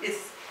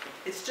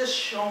it's just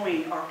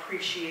showing our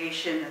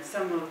appreciation and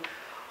some of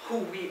who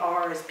we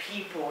are as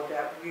people,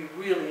 that we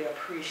really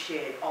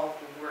appreciate all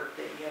the work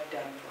that you have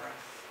done for us.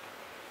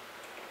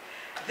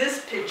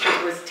 This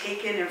picture was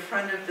taken in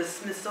front of the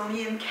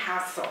Smithsonian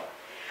Castle.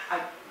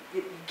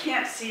 You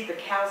can't see the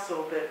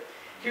castle, but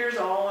here's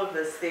all of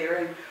us there.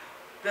 And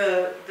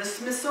the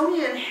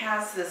Smithsonian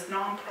has this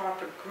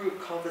nonprofit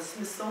group called the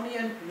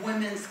Smithsonian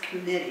Women's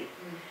Committee.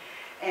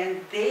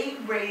 And they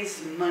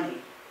raise money.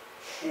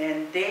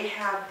 And they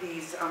have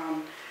these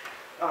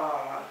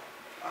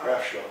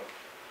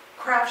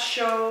craft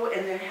show,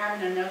 and they're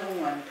having another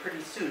one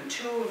pretty soon,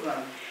 2 of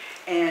them.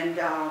 And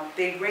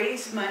they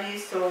raise money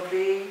so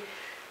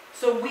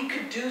we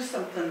could do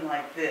something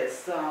like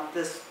this,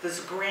 this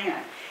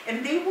grant.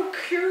 And they were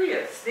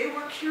curious. They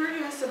were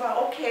curious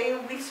about, okay,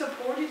 we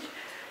supported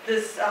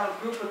this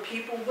group of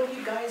people. What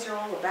you guys are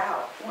all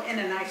about? Well, in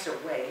a nicer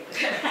way.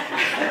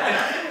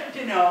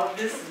 You know,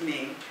 this is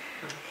me.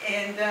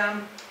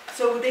 And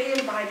so they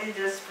invited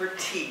us for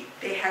tea.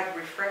 They had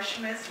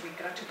refreshments. We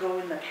got to go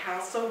in the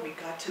castle. We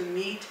got to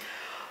meet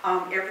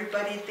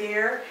everybody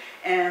there.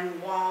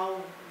 And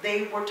while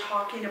they were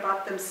talking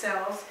about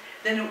themselves,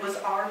 then it was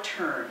our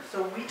turn.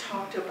 So we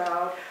talked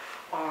about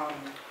our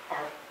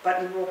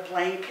button roll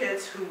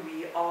blankets, who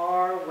we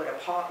are, what a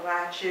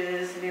potlatch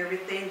is and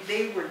everything.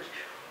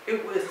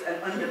 It was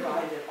an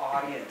undivided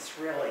audience,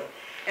 really.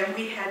 And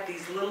we had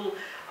these little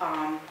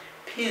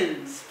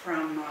pins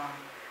from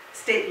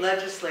state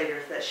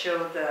legislators that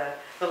showed the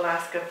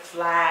Alaska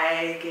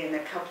flag and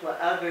a couple of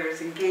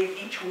others, and gave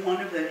each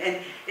one of them, and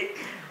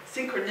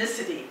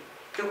synchronicity,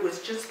 it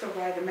was just the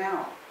right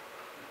amount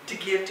to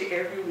give to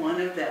every one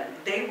of them.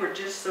 They were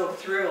just so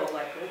thrilled,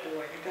 like, oh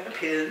boy, I got a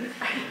pin.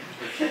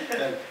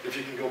 And if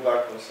you can go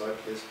back one slide,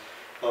 please.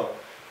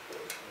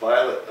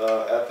 Violet,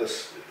 at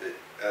this,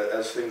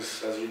 as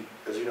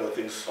you know,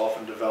 things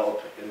often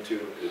develop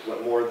into, it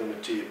went more than a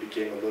tea, it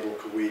became a little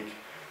week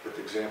with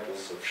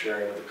examples of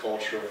sharing of the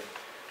culture, of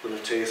little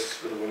tastes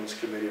for the Women's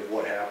Committee of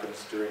what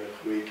happens during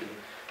the week, and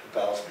the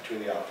balance between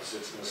the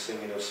opposites and the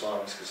singing of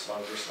songs, because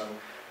songs were sung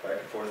back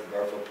and forth, and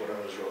Garfield put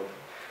on his robe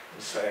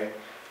and sang.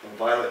 And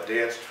Violet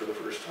danced for the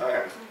first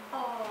time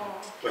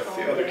with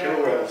the other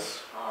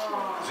Kilroyals,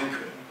 because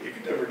he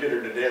could never get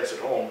her to dance at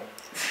home.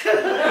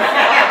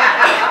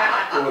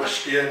 With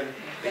skin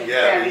and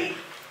Gabby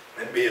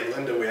and me and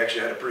Linda, we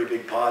actually had a pretty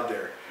big pod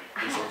there.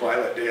 And so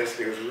Violet danced,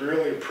 and he was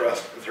really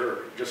impressed with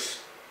her, just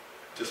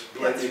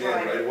blending in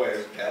right away. It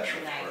was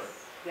natural for her.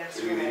 That's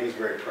So he right. was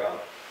very proud.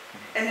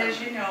 And as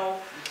you know,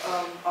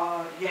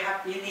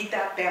 you need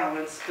that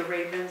balance, the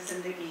Ravens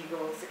and the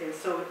Eagles, and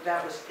so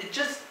it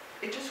just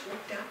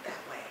worked out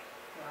that way.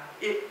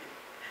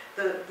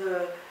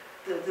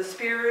 The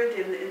spirit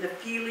and the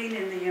feeling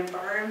and the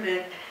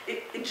environment,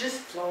 it just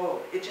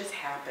flowed. It just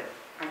happened.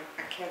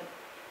 I can't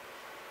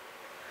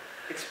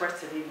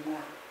express it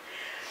anymore.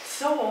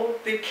 So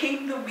there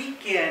came the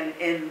weekend,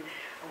 and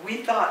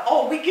we thought,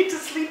 oh, we get to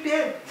sleep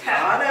in.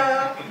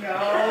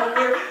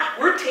 No,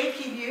 we're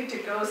taking you to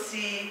go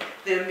see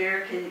the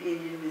American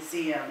Indian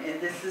Museum, and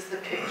this is the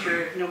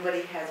picture if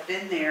nobody has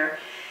been there,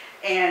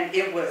 and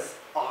it was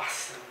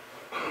awesome.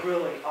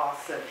 Really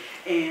awesome.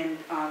 And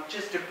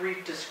just a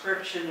brief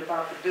description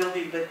about the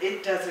building, but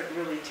it doesn't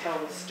really tell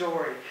the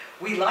story.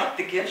 We like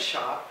the gift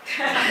shop.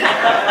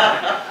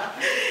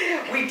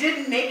 We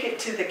didn't make it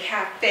to the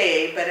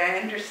cafe, but I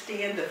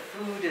understand the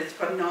food is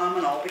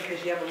phenomenal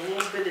because you have a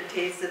little bit of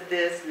taste of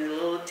this and a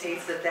little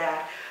taste of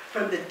that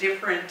from the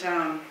different,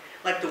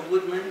 like the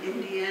woodland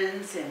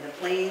Indians and the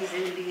plains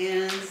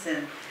Indians,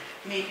 and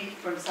maybe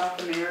from South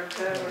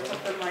America or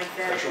something like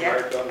that. Central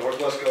America,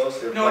 Northwest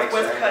Coast.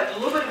 Northwest Cut, a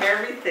little bit of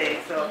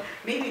everything. So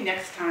maybe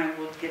next time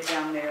we'll get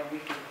down there, we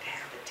can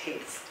have a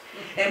taste.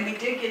 And we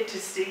did get to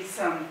see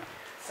some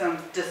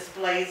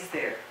displays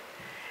there.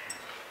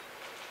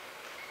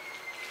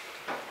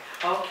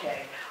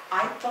 Okay,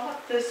 I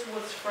thought this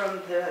was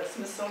from the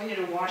Smithsonian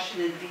in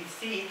Washington,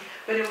 D.C.,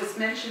 but it was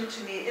mentioned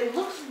to me. It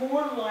looks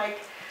more like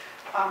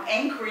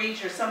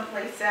Anchorage or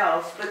someplace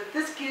else, but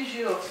this gives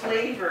you a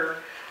flavor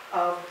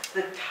of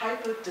the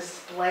type of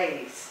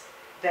displays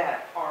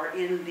that are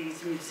in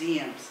these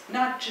museums.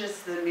 Not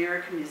just the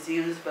American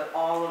museums, but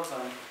all of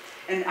them.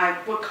 And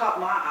what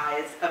caught my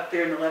eye is up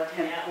there in the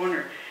left-hand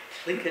corner,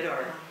 Tlingit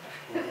art.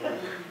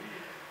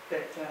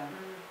 But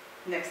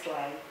next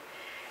slide.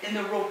 In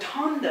the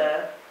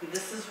rotunda,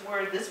 this is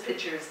where this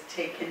picture is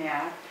taken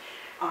at,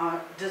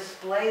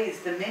 displays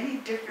the many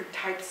different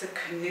types of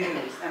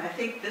canoes. And I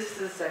think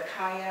this is a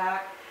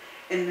kayak.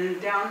 And then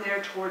down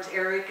there towards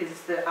Eric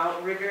is the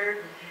outrigger,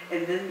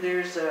 and then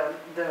there's the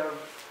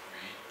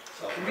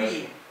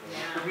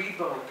reed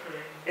boat.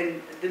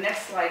 And the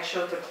next slide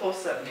shows a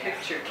close-up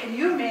picture. Can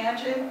you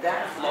imagine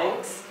that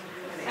floats?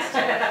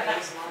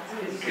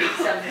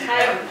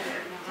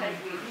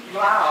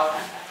 Wow.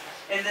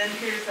 And then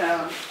here's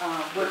a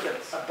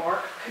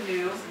bark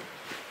canoe.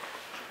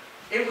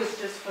 It was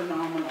just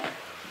phenomenal.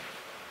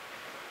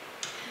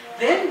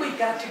 Then we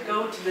got to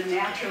go to the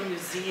Natural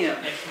Museum,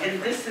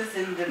 and this is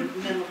in the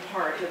middle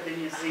part of the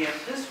museum.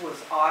 This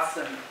was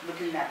awesome,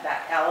 looking at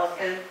that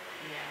elephant.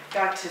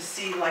 Got to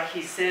see, like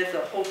he said,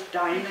 the Hope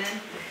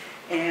Diamond,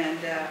 and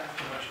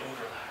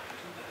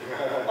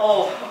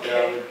oh,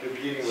 okay. Yeah,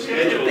 competing with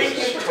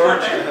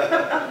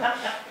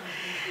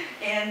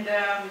And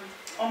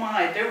oh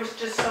my, there was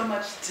just so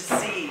much to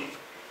see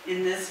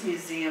in this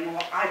museum.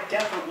 Well, I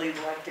definitely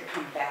would like to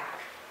come back.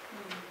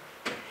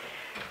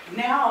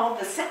 Now,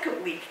 the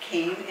second week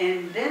came,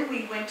 and then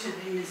we went to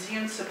the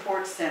Museum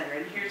Support Center,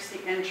 and here's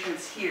the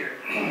entrance here.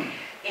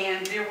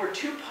 And there were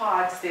 2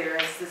 pods there,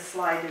 as this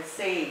slide is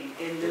saying,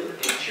 and the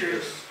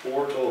pictures.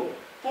 4 total.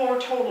 4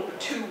 total,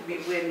 but 2 we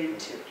went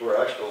into. We're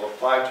actually,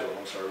 5 total,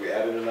 I'm sorry, we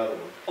added another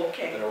one.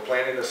 Okay. And we're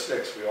planning a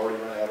 6th, we already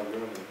ran out of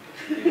room. And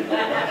we need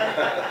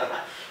another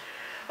one.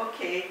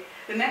 Okay,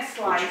 the next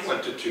slide. Which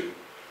went to 2.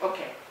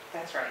 Okay,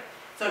 that's right.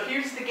 So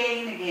here's the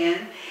gang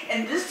again,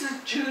 and this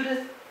is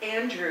Judith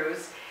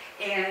Andrews.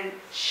 And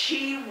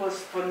she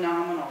was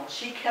phenomenal.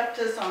 She kept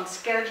us on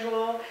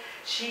schedule.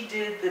 She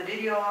did the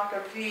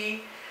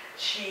videography.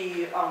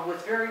 She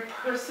was very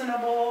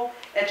personable,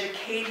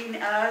 educating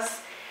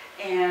us.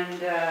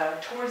 And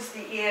towards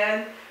the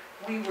end,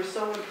 we were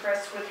so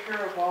impressed with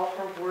her, of all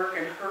her work,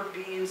 and her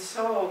being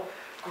so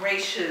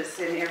gracious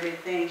and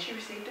everything. She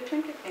received a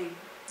Tlingit name.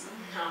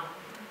 No.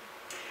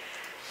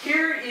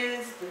 Here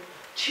is the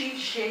Chief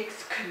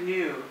Shake's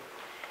canoe,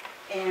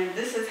 and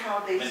this is how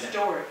they Linda.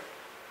 store it.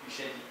 You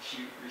said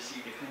she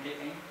received a Tlingit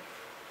name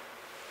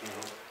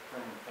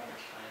from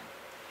which time?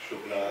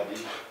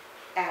 Shubnadi,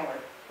 Alan,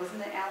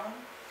 wasn't it Alan?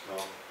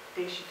 no,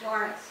 Daisha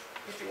Florence.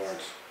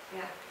 Florence.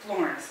 Yeah.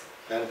 Florence.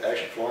 And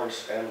actually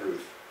Florence and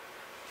Ruth,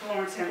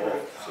 Florence and both.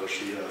 Ruth.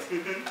 So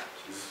Mhm.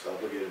 she's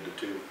obligated to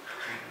two.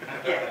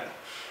 Yeah.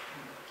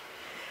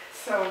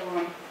 So,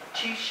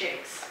 Chief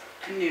Shake's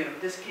canoe,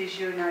 this gives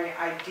you an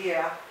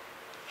idea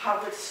how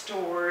it's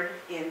stored,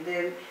 and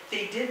then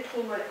they did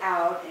pull it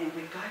out and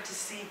we got to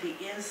see the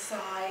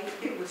inside.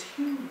 It was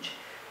huge.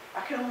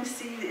 I could only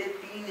see it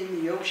being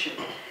in the ocean.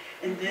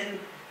 And then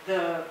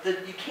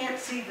you can't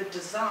see the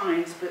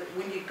designs, but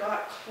when you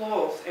got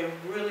close and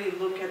really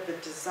look at the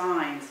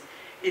designs,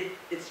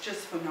 it's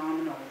just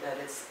phenomenal that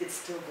it's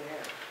still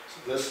there.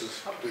 So this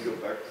is, can we go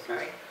back?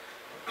 Sorry.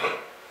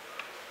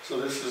 So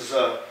this is,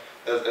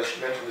 as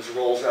she mentioned, this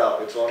rolls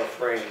out. It's on a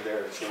frame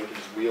there, so we can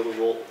just wheel the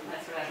roll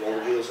That's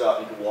the wheels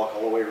out. You can walk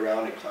all the way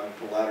around and climb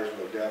the ladders and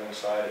look down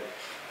inside.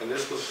 And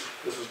this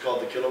was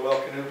called the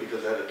Kilowell canoe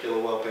because it had a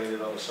Kilowell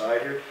painted on the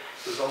side here.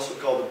 This is also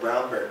called the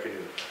brown bear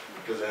canoe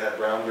because it had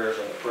brown bears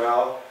on the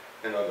prow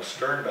and on the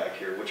stern back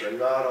here, which are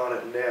not on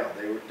it now.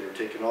 They were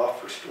taken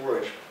off for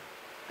storage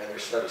and they're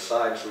set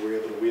aside, so we're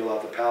able to wheel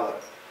out the pallet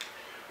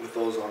with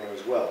those on there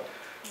as well.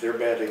 They're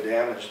badly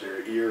damaged.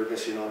 Their ear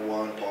missing on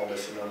one, paw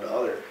missing on the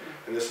other.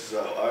 And this is,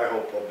 I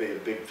hope, will be a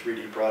big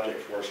 3D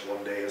project for us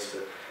one day, is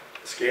to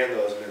scan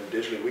those and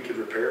then digitally we could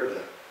repair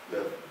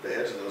the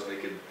heads of those. They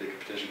could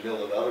potentially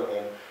mill another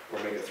one or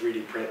make a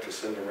 3D print to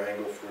send to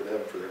Wrangell for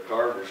them, for their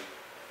carvers.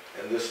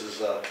 And this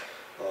is,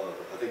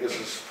 I think this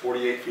is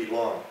 48 feet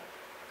long.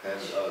 And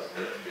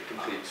it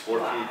completes 4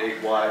 feet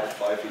 8 wide,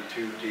 5 feet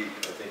 2 deep,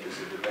 I think is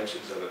the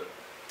dimensions of it.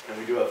 And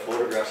we do have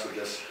photographs of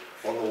this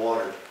on the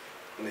water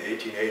in the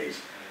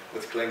 1880s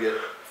with Tlingit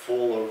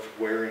full of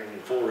wearing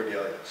full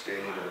regalia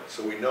standing in it.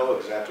 So we know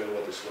exactly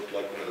what this looked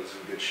like when it was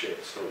in good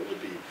shape. So it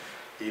would be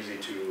easy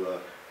to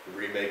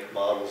remake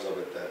models of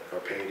it that are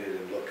painted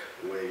and look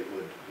the way it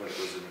would when it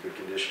was in good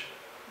condition.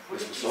 The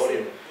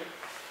Smithsonian.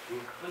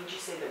 What did you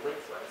say the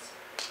width was?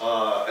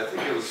 I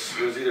think it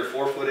was either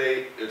 4 foot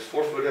 8. It's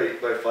 4 foot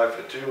 8 by 5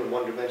 foot 2 in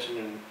one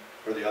dimension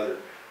or the other.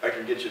 I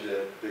can get you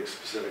the big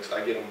specifics.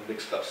 I get them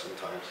mixed up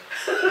sometimes.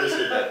 This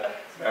is that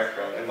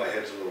background, and my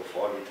head's a little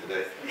foggy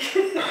today.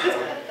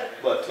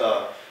 But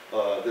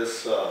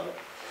this,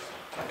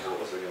 what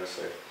was I going to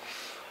say?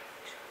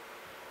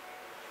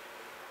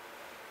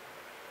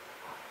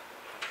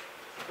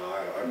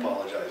 I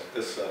apologize.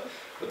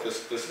 But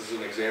this is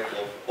an example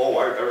of. Oh,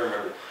 I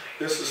remember.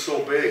 This is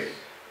so big.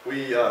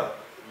 We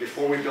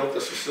before we built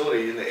this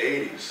facility in the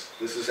 80s,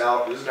 this is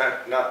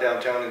not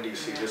downtown in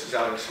DC, this is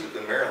out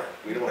in Maryland.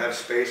 We don't have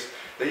space.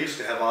 They used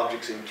to have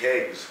objects in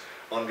kegs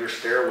under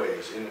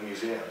stairways in the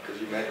museum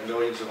because you imagine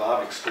millions of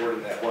objects stored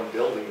in that one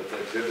building with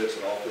exhibits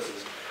and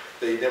offices.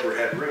 They never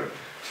had room.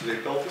 So they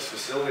built this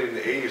facility in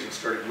the 80s and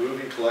started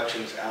moving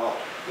collections out.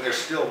 And they're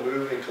still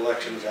moving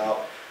collections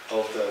out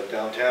of the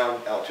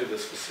downtown out to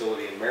this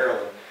facility in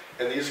Maryland.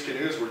 And these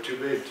canoes were too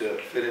big to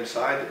fit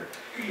inside there.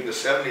 In the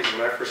 70s,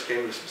 when I first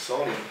came to the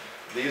Smithsonian,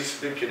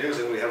 these big canoes,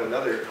 and we have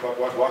another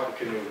Waka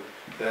canoe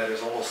that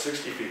is almost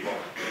 60 feet long,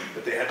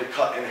 that they had to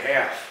cut in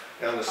half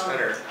down the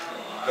center,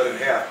 cut in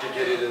half to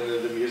get it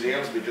into the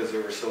museums because they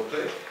were so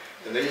big.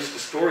 And they used to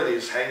store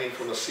these hanging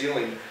from a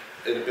ceiling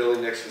in a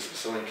building next to the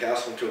Smithsonian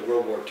Castle until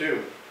World War II,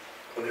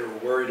 when they were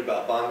worried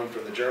about bombing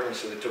from the Germans,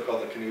 so they took all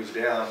the canoes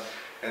down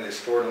and they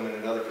stored them in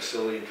another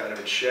facility, kind of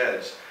in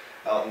sheds,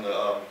 out in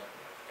the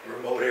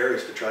remote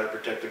areas to try to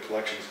protect the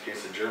collections in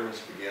case the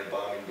Germans began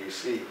bombing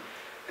DC.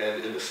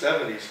 And in the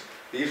 70s,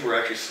 these were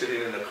actually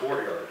sitting in the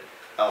courtyard,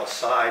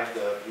 outside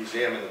the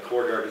museum, in the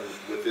courtyard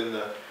within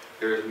the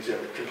area of the museum,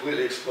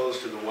 completely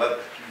exposed to the weather.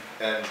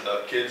 And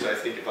kids, I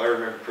think, if I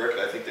remember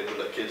correctly, I think they would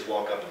let kids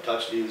walk up and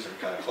touch these and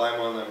kind of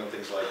climb on them and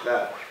things like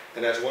that.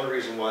 And that's one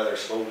reason why they're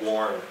so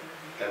worn.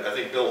 And I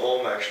think Bill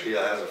Holm actually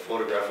has a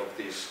photograph of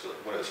these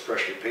when it was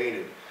freshly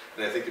painted.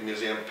 And I think the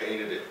museum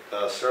painted it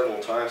several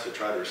times to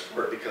try to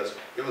restore it because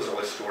it was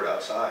always stored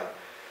outside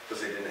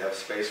because they didn't have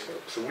space for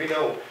it. So we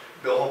know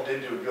Bill Holm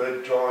did do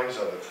good drawings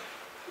of it,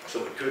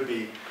 so it could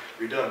be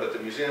redone. But the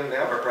museum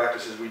now, our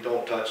practice is we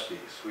don't touch these.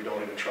 We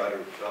don't even try to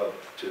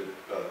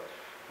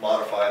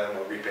modify them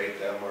or repaint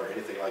them or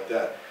anything like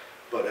that.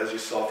 But as you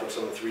saw from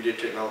some of the 3D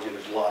technology,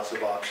 there's lots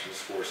of options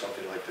for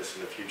something like this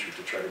in the future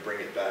to try to bring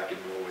it back in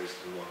more ways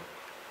than one.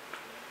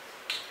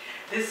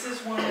 This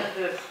is one of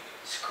the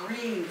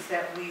screens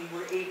that we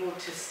were able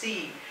to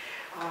see.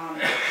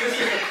 This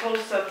is a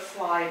close-up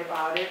slide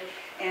about it,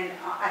 and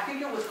I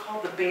think it was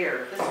called the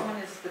bear. This one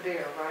is the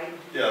bear, right?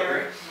 Yeah,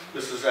 Bear?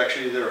 this is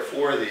actually, there are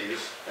 4 of these,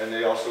 and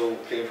they also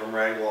came from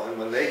Wrangell. And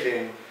when they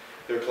came,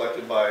 they were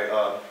collected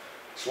by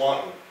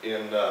Swanton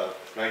in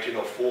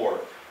 1904,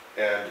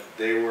 and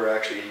they were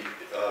actually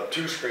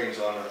 2 screens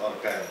on a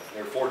panel.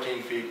 They were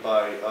 14 feet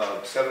by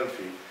 7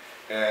 feet,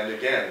 And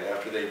again,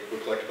 after they were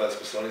collected by the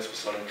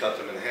Smithsonian cut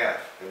them in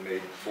half and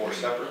made 4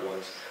 separate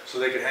ones so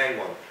they could hang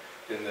one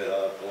in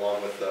the,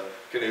 along with the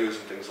canoes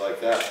and things like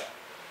that.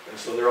 And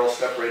so they're all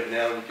separated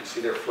now, and you can see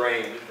they're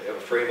framed. They have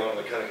a frame on them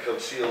that kind of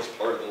conceals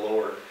part of the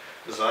lower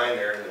design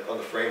there, and on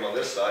the frame on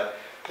this side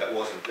that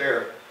wasn't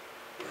there.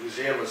 The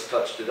museum has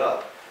touched it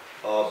up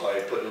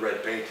by putting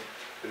red paint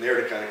in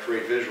there to kind of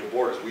create visual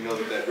borders. We know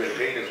that that red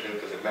paint is new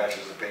because it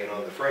matches the paint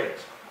on the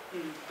frames,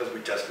 because we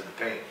tested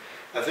the paint.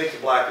 I think the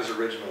black is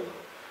original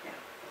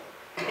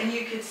though. And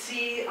you could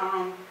see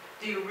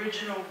the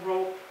original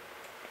rope,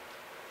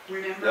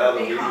 remember, Yeah,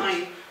 the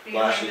behind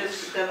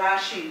lashings. the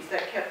lashings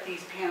that kept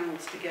these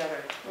panels together.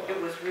 It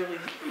was really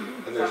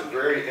And there's something.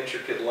 very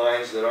intricate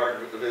lines that aren't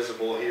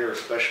visible here,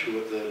 especially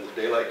with the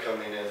daylight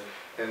coming in.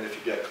 And if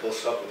you get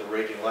close up with the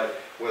raking light,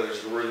 where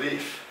there's the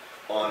relief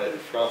on it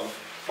from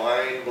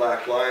fine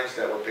black lines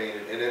that were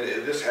painted. And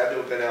then this had to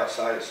have been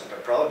outside at some time,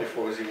 probably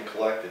before it was even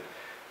collected.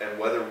 And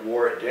weather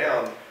wore it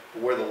down,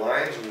 but where the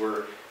lines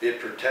were, it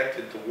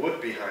protected the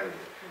wood behind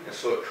it. And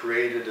so it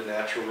created a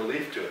natural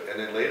relief to it. And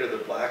then later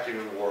the black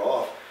even wore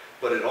off.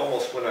 But it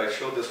almost, when I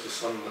showed this to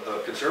some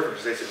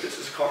conservators, they said, this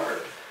is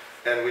carved.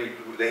 And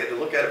they had to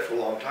look at it for a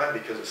long time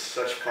because it's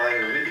such fine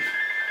relief.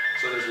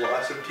 So there's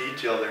lots of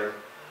detail there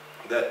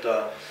that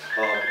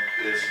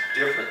is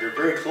different. They're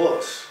very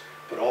close,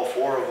 but all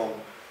 4 of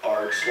them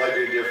are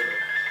slightly different.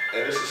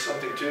 And this is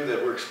something too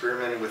that we're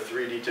experimenting with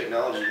 3D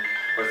technology.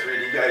 Our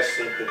 3D guys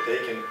think that they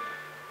can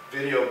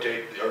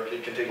videotape, or they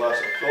can take lots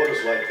of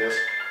photos like this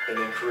and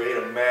then create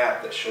a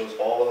map that shows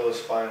all of those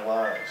fine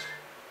lines.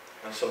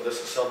 And so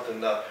this is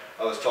something that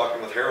I was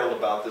talking with Harold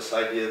about, this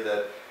idea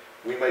that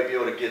we might be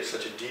able to get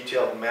such a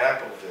detailed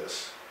map of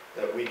this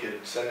that we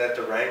could send that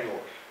to Wrangell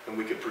and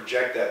we could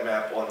project that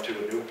map onto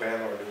a new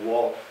panel or a new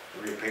wall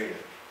and repaint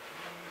it.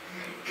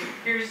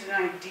 Here's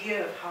an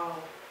idea of how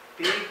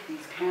big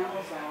these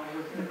panels are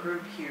with the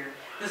group here.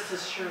 This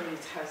is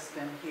Shirley's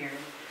husband here.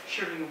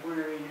 Shirley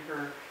wearing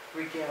her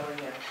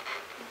regalia.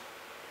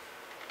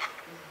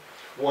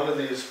 One of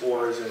these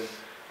 4 is in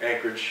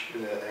Anchorage,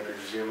 in the Anchorage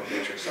Museum of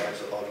Nature and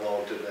Science, on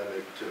loan to them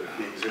to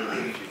be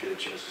exhibited if you get a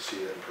chance to see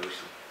that in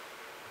person.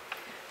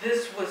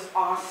 This was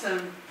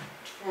awesome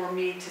for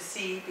me to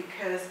see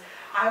because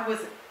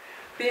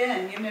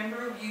Ben, you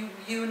remember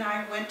you and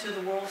I went to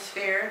the World's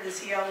Fair, the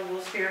Seattle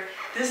World's Fair.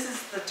 This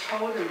is the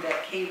totem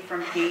that came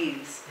from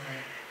Haynes.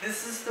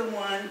 This is the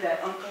one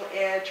that Uncle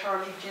Ed,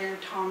 Charlie Jim,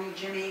 Tommy,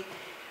 Jimmy,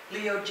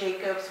 Leo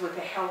Jacobs with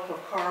the help of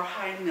Carl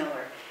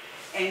Heimiller.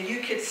 And you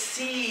could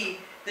see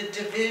the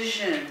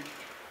division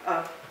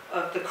of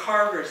the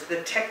carvers,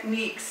 the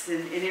techniques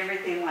and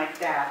everything like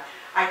that.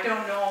 I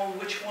don't know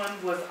which one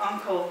was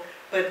Uncle,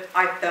 but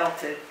I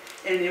felt it.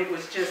 And it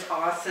was just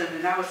awesome.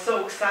 And I was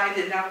so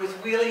excited. And I was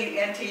wheeling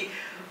Auntie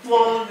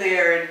Flo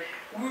there. And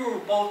we were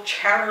both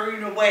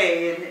chattering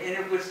away. And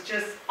it was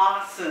just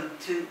awesome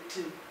to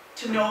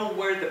know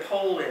where the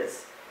pole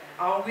is.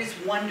 I always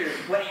wondered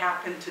what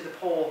happened to the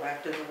pole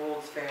after the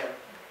World's Fair.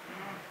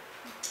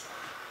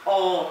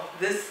 Oh,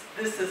 this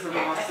is an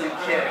awesome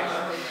kid.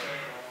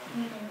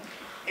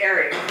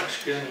 Eric.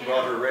 Skin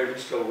brought her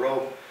Ravenstow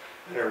robe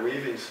and her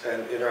weavings,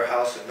 and in our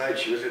house at night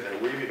she was in there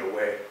weaving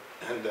away.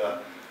 And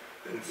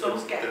so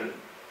was Gabby.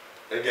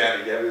 And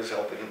Gabby was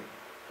helping him.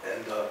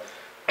 And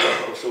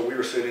so we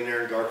were sitting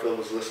there and Garfield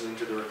was listening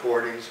to the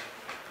recordings,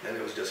 and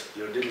it was just,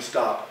 you know, didn't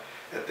stop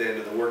at the end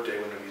of the workday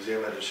when the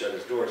museum had to shut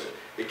its doors.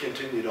 It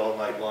continued all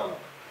night long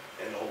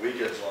and all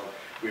weekends long.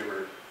 We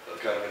were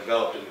kind of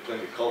enveloped in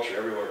Tlingit culture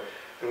everywhere.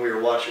 And we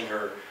were watching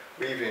her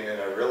weaving, and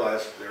I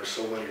realized there were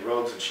so many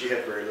roads, and she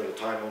had very little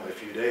time, only a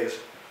few days.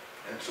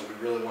 And so we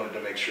really wanted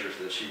to make sure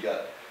that she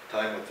got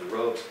time with the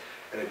roads.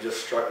 And it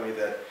just struck me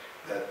that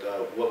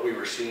what we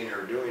were seeing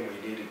her doing,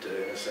 we needed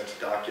to, in a sense,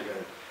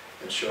 document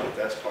and show that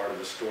that's part of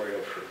the story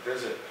of her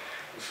visit.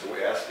 And so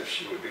we asked if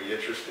she would be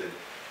interested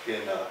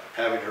in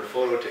having her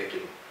photo taken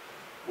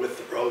with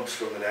the robes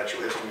from the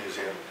Natural History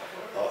Museum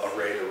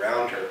arrayed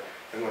around her.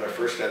 And when I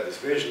first had this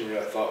vision, you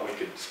know, I thought we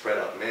could spread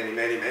out many,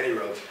 many, many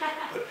robes.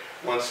 But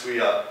once we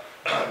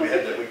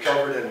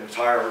covered an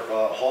entire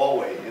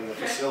hallway in the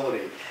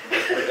facility,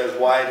 as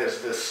wide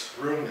as this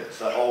room is.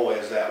 That hallway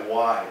is that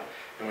wide,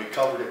 and we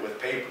covered it with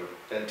paper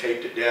and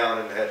taped it down,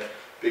 and had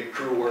big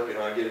crew working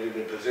on getting it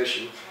in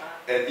position.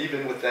 And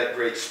even with that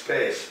great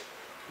space,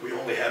 we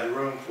only had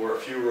room for a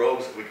few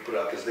robes that we could put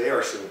out because they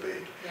are so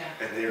big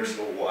and they are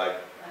so wide.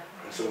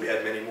 And so we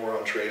had many more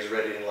on trays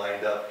ready and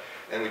lined up.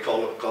 And we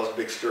caused a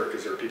big stir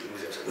because there were people in the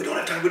museum saying, we don't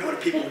have time, we don't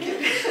have people, we can't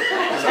do this.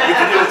 It's like, we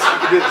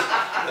can do this,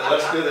 and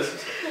let's do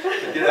this.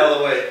 And get out of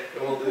the way,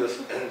 and we'll do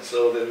this. And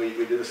so then we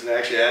did this, and I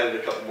actually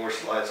added a couple more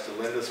slides to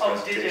Linda's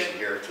presentation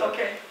here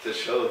to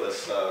show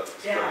this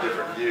from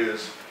different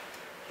views.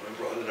 We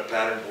brought in a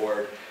pattern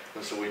board,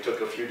 and so we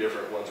took a few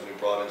different ones, and we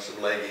brought in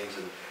some leggings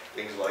and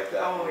things like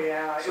that. Oh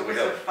yeah, so it was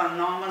a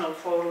phenomenal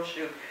photo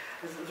shoot.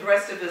 The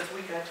rest of us,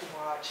 we got to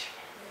watch.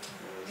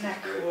 Isn't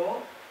that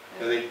cool?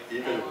 I think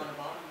even,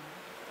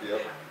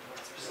 yep.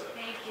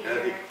 Thank you. you, And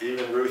I dear. think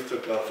even Ruth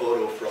took a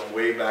photo from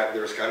way back.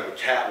 There was kind of a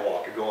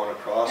catwalk going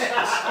across the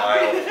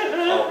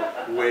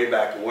aisle way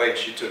back away.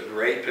 She took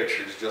great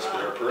pictures just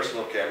with her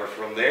personal camera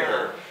from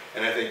there.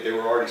 And I think they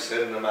were already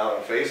sending them out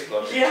on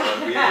Facebook. Yeah.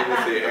 And meeting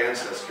with the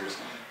ancestors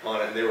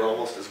on it. And they were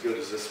almost as good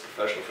as this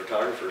professional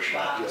photographer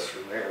shot just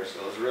from there. So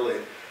it was really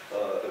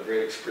a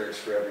great experience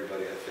for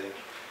everybody, I think.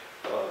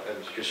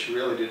 And because she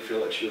really did feel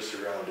like she was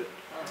surrounded.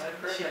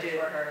 She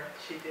did.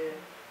 She did.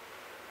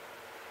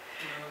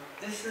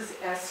 This is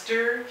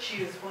Esther.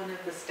 She is one of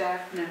the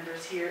staff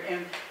members here.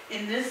 And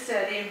in this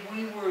setting,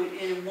 we were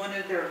in one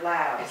of their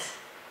labs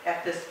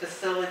at this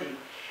facility.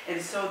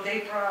 And so they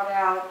brought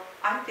out,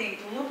 I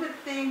think, a little bit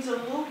things a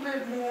little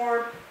bit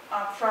more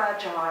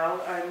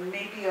fragile and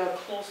maybe a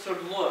closer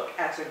look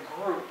as a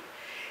group.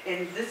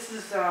 And this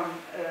is a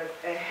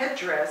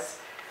headdress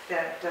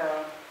that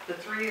the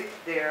three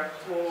there,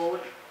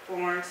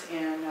 Florence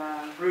and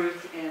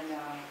Ruth and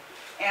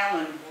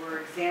Alan, were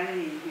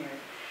examining here.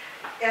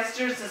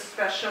 Esther's a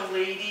special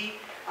lady.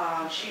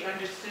 She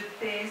understood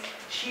things.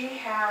 She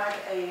had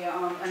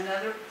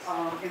another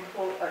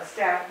a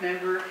staff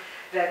member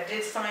that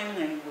did sign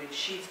language.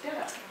 She's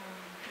deaf,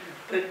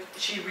 but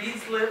she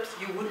reads lips.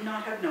 You would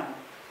not have known.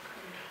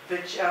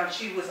 But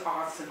she was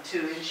awesome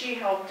too, and she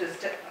helped us,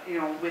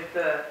 with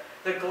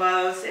the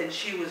gloves, and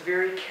she was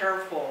very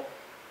careful.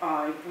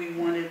 If we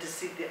wanted to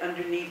see the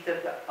underneath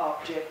of the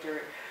object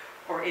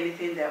or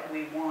anything that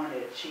we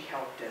wanted, she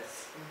helped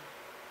us.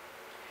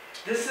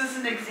 This is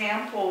an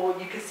example.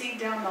 You can see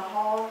down the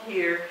hall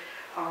here,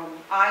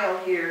 aisle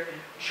here,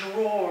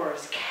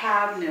 drawers,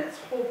 cabinets,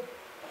 whole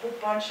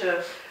bunch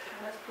of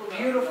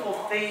beautiful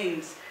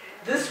things.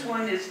 This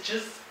one is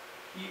just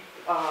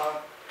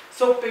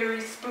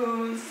soapberry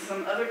spoons,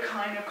 some other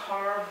kind of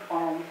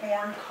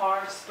horn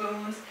carved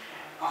spoons,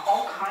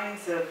 all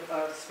kinds of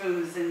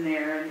spoons in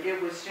there, and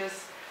it was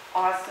just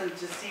awesome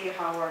to see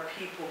how our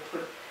people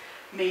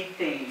made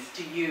things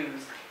to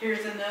use.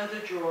 Here's another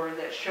drawer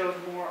that showed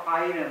more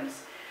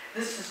items.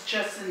 This is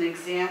just an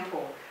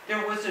example.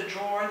 There was a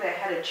drawer that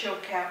had a chill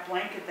cap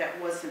blanket that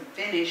wasn't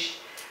finished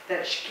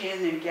that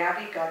Ken and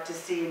Gabby got to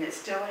see, and it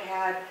still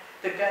had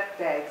the gut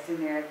bags in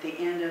there at the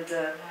end of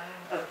the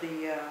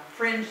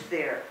fringe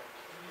there.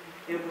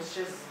 It was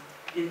just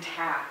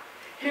intact.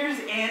 Here's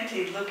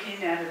Auntie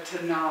looking at a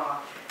Tana.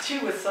 She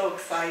was so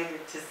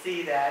excited to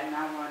see that, and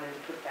I wanted to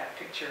put that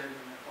picture in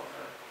there for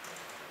her.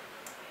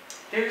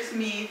 There's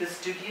me, the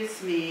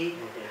studious me.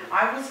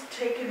 I was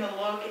taking a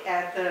look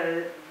at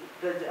the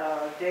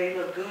De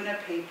Laguna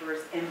papers,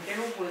 and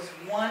there was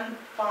one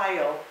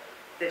file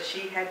that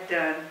she had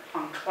done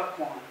on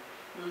Cluckwan.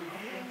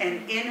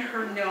 And in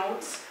her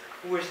notes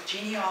was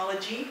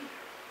genealogy,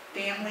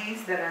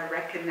 families that I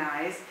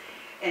recognize,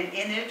 and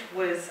in it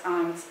was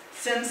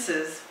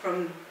census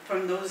from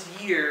those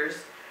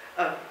years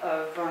of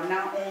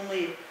not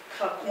only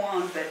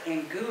Cluckwan but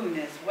Angoon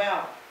as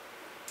well.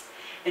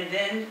 And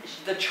then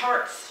the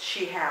charts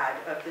she had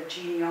of the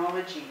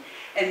genealogy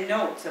and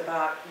notes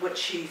about what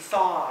she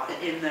saw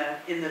in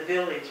the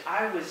village.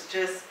 I was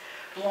just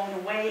blown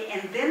away.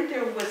 And then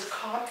there was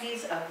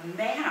copies of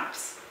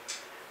maps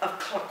of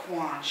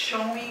Cluckwan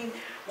showing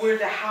where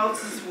the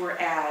houses were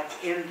at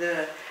in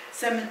the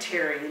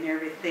cemetery and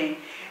everything.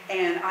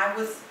 And I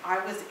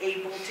was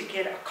able to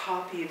get a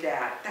copy of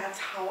that. That's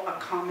how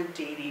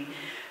accommodating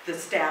the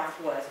staff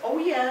was. Oh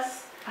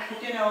yes,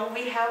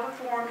 we have a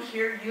form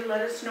here. You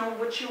let us know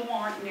what you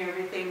want and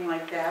everything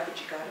like that, but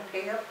you got to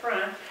pay up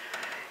front.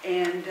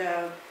 And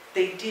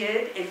they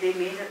did, and they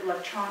made it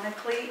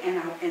electronically,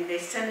 and they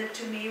sent it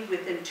to me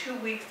within 2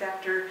 weeks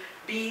after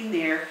being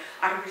there.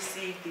 I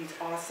received these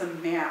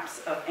awesome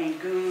maps of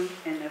Angoon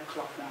and of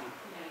Cluckwan.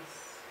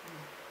 Nice.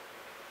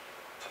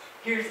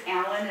 Here's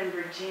Alan and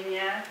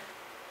Virginia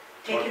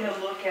taking a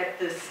look at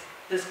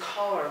this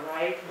collar,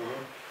 right?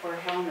 Or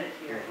helmet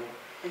here.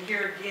 And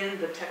here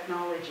again, the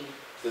technology.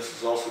 This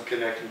is also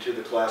connecting to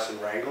the class in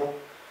Wrangell.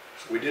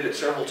 So we did it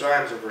several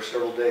times over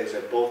several days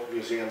at both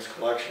museums'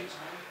 collections.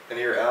 And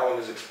here Alan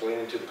is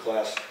explaining to the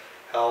class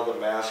how the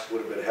mask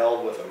would have been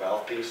held with a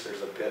mouthpiece.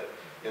 There's a bit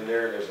in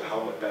there, and there's a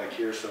helmet back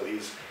here. So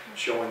he's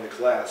showing the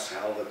class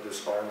how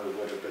this armor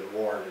would have been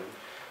worn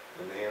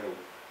and handled.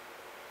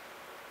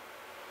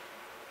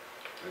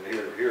 And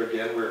here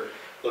again, we're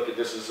looking.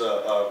 This is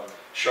a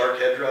shark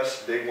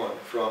headdress, big one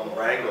from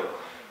Wrangell.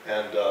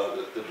 And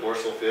the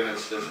dorsal fin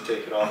is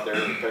taken off there,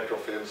 the pectoral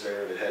fin's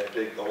there, and it had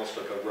big, almost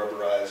like a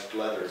rubberized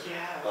leather,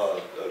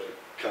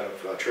 kind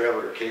of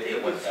trailer or cape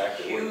that went back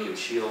that would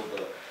conceal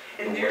the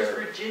And the there's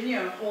wear.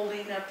 Virginia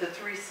holding up the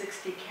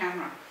 360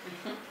 camera.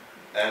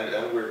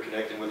 And we're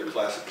connecting with the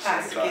class at the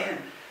Class same time. again.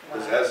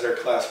 Because as their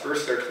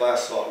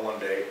class saw it one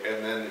day,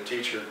 and then the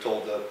teacher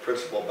told the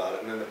principal about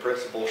it, and then the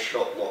principal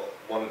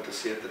wanted to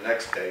see it the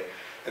next day,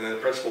 and then the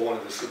principal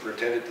wanted the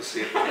superintendent to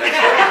see it the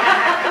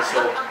next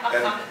day.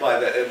 And by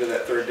the end of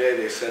that third day,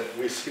 they said,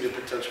 we see the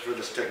potential for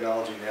this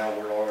technology now.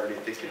 We're already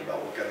thinking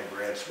about what kind of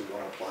grants we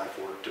want to apply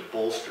for to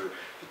bolster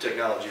the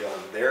technology on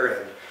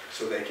their end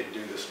so they can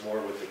do this more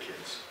with the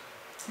kids.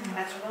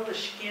 as well as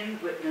Skin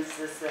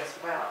witnesses as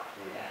well,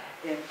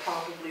 and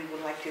probably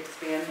would like to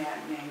expand that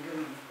in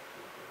Mangoon.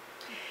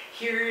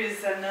 Here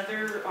is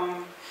another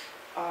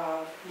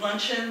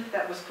luncheon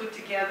that was put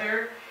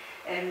together,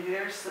 and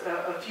there's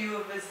a few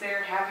of us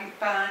there having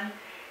fun,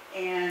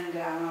 and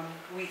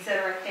we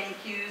said our thank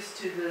yous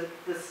to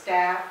the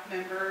staff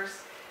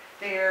members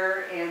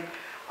there, and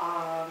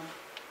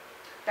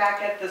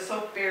back at the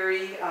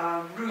Soapberry,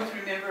 Ruth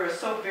remembered a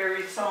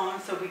Soapberry song,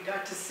 so we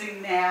got to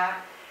sing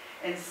that,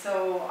 and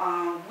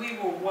so we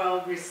were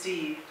well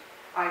received,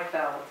 I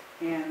felt,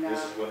 and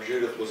This is when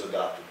Judith was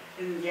adopted.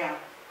 and yeah,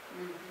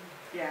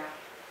 yeah,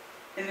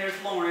 and there's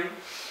Lauren,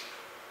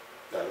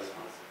 That was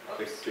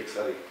Big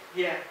City.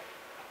 yeah,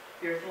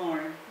 there's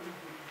Lauren.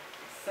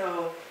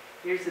 So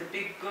there's a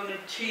big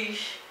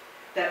gunachish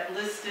that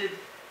listed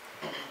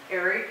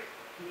Eric.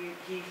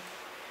 He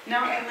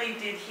not only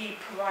did he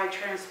provide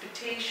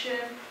transportation,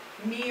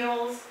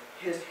 meals,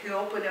 he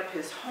opened up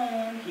his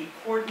home, he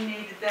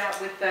coordinated that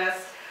with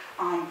us.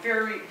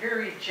 Very,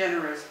 very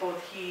generous,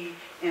 both he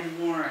and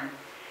Lauren.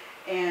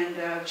 And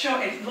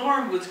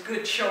Lauren was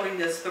good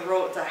showing us the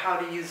roads on how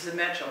to use the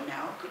metro.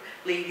 Now,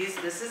 ladies,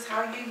 this is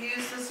how you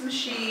use this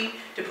machine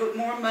to put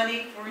more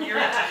money for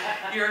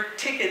your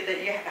ticket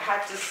that you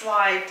had to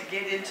slide to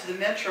get into the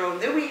metro.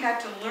 And then we had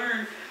to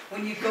learn,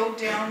 when you go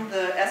down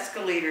the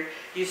escalator,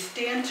 you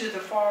stand to the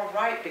far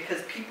right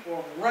because people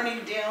are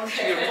running down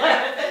to your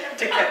left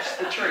to catch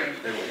the train.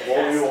 They will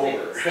blow you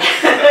over.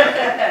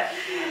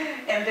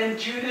 And then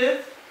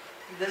Judith,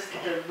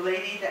 the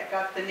lady that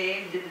got the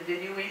name, did the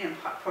videoing and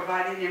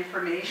provided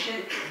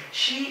information.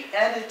 She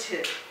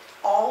edited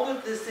all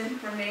of this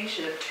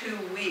information of 2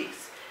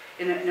 weeks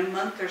in a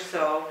month or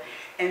so,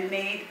 and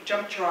made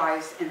jump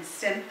drives and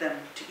sent them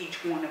to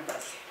each one of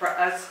us for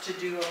us to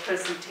do a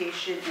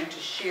presentation and to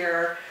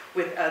share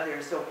with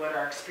others of what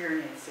our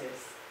experience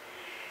is.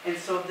 And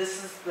so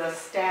this is the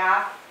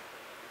staff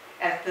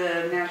at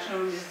the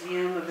National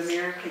Museum of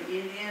American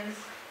Indians,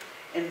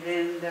 and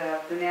then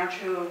the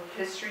Natural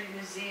History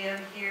Museum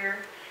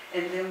here,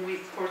 and then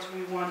of course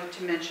we wanted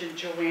to mention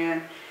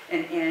Joanne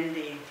and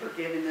Andy for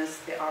giving us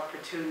the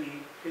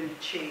opportunity to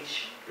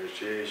change.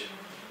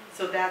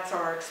 So that's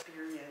our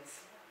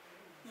experience.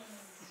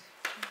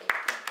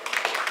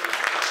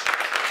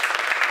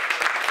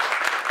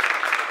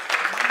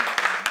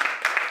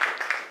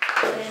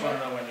 I just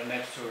want to know when the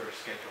next tour is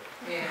scheduled.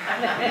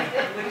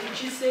 What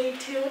did you say,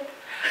 Tip?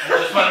 I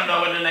just want to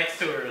know when the next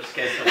tour is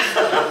scheduled.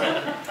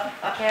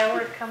 Yeah,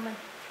 we're coming.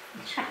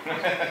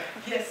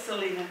 Yes,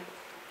 Selena.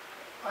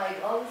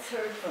 I've always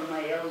heard from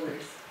my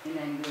elders in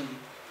Angoon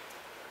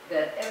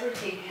that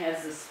everything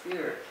has a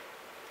spirit.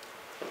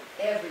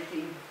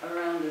 Everything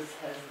around us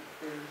has a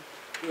spirit.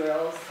 We're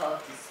always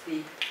taught to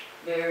speak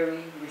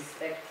very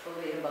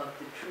respectfully about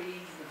the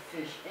trees, the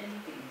fish,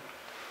 anything.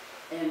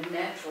 And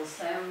natural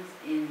sounds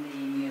in the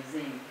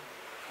museum.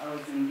 I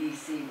was in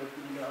D.C. with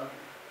my daughter.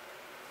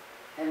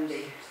 And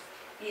they,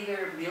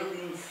 either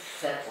buildings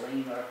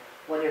settling or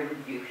whatever,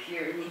 you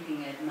hear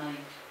anything at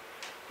night,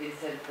 they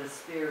said the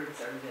spirits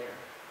are there.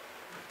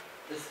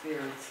 The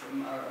spirits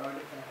from our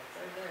artifacts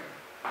are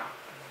there.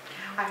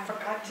 I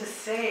forgot to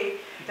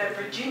say that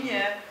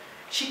Virginia,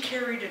 she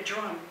carried a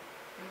drum.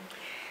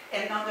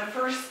 And on the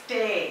first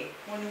day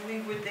when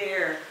we were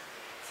there,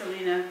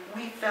 Selena,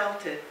 we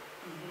felt it.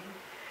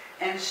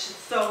 And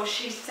so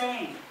she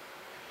sang.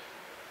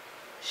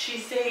 She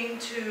sang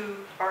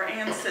to our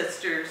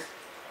ancestors,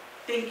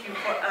 thank you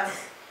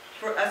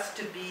for us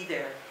to be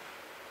there.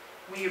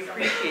 We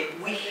appreciate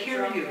it. We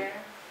hear you.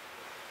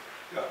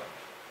 Yeah.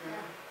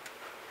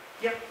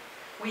 Yep,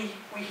 we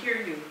hear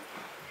you.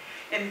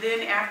 And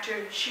then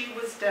after she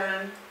was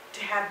done,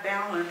 to have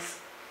balance,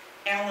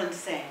 Alan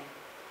sang.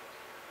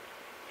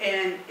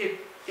 And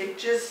it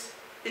just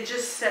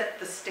set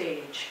the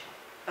stage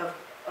of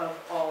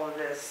all of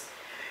this.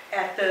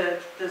 At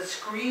the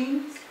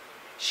screens,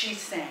 she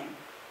sang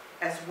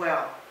as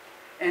well.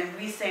 And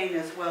we sang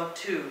as well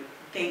too,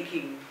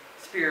 thanking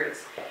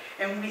spirits.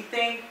 And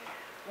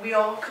we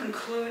all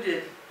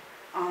concluded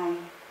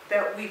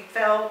that we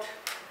felt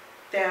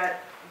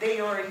that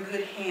they are in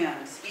good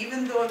hands.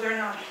 Even though they're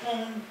not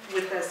home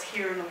with us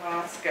here in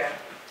Alaska,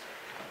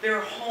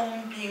 they're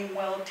home being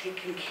well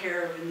taken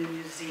care of in the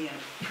museum.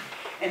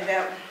 And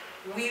that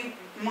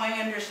my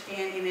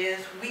understanding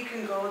is we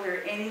can go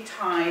there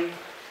anytime,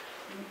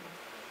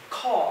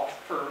 call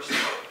first,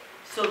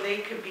 so they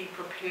could be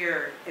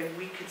prepared and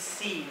we could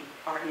see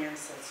our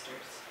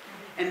ancestors.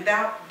 And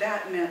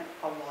that meant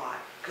a lot,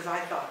 because I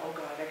thought, oh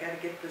God, I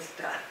gotta get this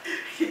done,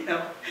 you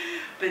know.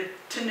 But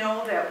to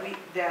know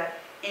that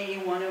any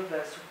one of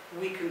us,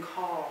 we can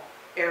call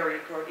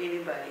Eric or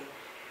anybody,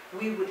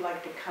 we would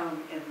like to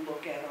come and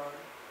look at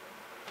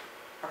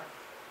our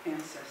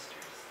ancestors.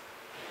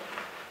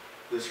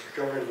 This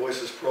Recovering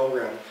Voices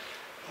program,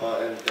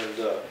 I think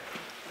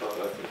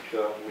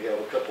we have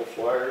a couple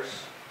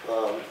flyers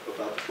about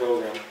the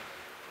program,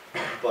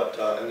 but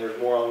and there's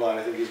more online.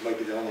 I think these might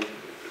be the only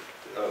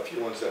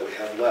few ones that we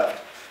have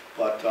left.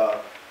 But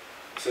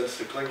since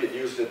the Tlingit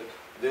used it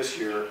this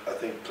year, I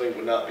think Tlingit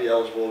would not be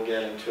eligible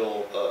again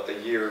until a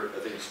year, I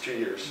think it's 2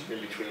 years in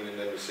between, and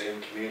then the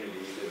same community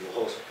that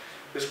will host.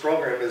 This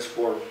program is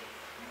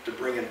to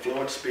bring in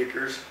fluent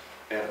speakers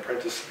and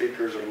apprentice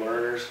speakers or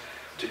learners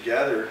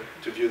together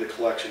to view the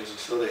collections, and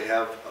so they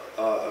have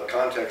a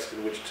context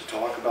in which to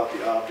talk about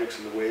the objects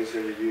and the ways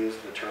they were used,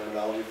 and the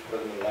terminology for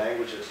them, the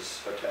language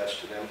that's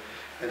attached to them,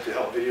 and to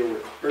help video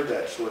record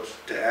that, so it's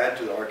to add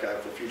to the archive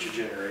for future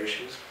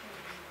generations,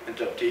 and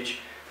to teach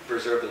and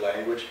preserve the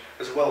language,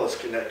 as well as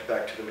connect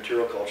back to the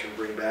material culture and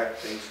bring back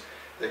things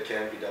that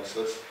can be done.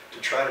 So it's to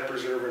try to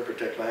preserve and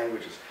protect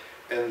languages.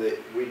 And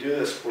we do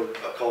this for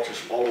cultures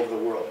from all over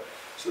the world.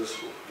 So this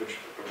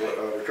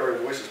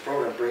Recording Voices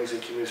program brings in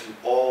communities from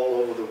all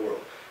over the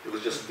world. It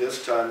was just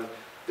this time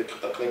a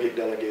Tlingit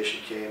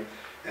delegation came,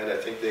 and I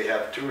think they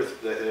have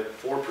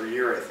 4 per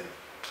year, I think,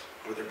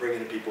 where they're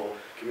bringing in people,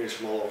 communities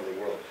from all over the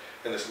world.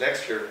 And this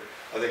next year,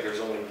 I think there's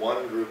only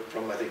one group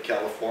from, I think,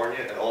 California,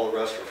 and all the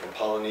rest are from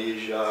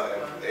Polynesia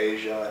and from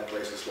Asia and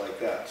places like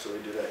that. So we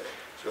do that.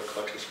 So we have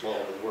collections from all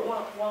over the world.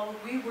 While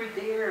we were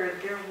there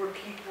were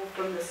people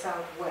from the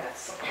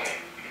Southwest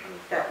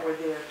that were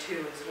there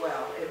too as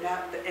well.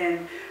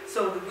 And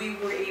so we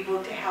were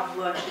able to have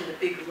lunch in the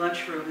big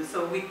lunchroom. And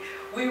so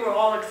we were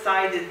all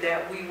excited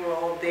that we were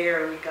all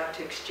there, and we got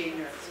to exchange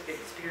our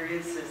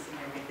experiences and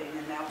everything,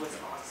 and that was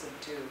awesome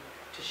too,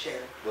 to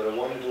share. But I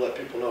wanted to let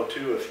people know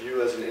too, if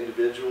you as an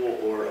individual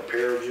or a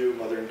pair of you,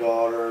 mother and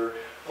daughter,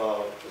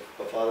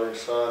 a father and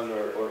son,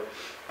 or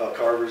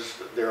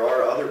carvers, there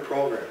are other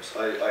programs.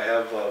 I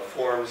have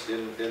forums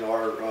in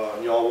our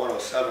Y'all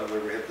 107 where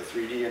we have the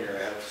 3D in there.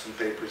 I have some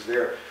papers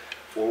there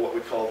for what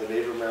we call the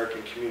Native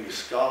American Community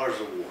Scholars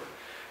Award.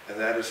 And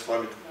that is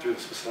funded through the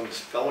Smithsonian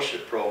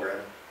Fellowship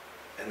Program.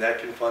 And that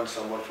can fund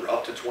someone for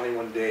up to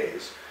 21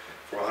 days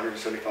for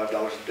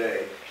 $175 a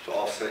day to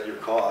offset your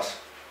costs.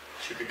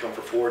 So you could come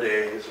for 4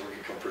 days, or you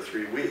could come for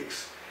 3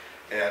 weeks.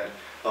 And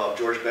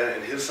George Bennett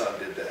and his son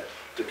did that,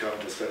 to come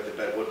to study the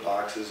bedwood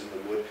boxes and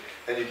the wood.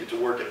 And you get to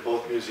work at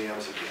both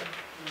museums again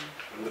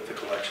with the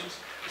collections.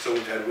 So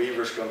we've had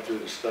weavers come through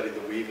to study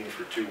the weaving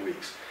for 2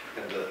 weeks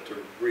and to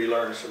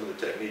relearn some of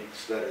the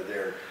techniques that are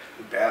there.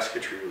 In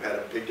basketry, we had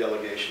a big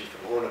delegation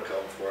from Ona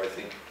come for, I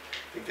think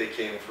they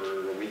came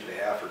for a week and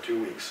a half or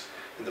 2 weeks.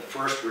 In the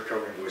first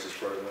Recovering Voices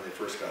program, when they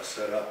first got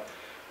set up,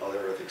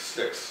 there were, I think,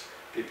 6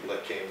 people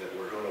that came that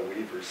were Ona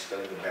weavers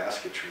studying the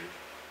basketry.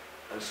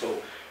 And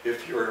so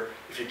if you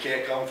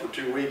can't come for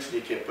 2 weeks and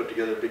you can't put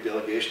together a big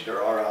delegation,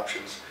 there are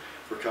options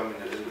for coming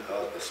in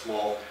a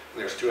small, and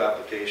there's 2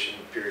 application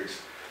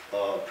periods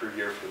per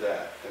year for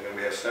that. And then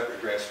we have separate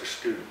grants for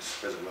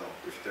students as well,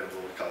 if they're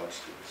enrolled college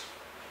students.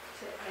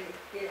 So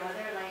are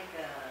there like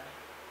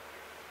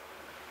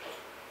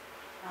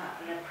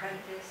an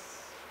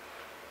apprentice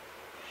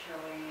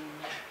showing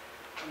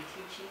and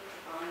teaching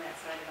on that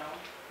side at all?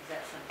 Is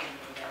that something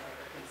you guys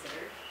ever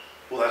considered?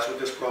 Well, that's what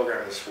this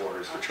program is for,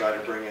 is to try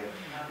to bring in,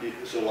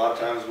 so a lot of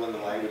times when the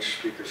language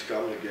speakers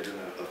come, we get in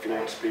a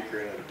fluent speaker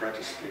and an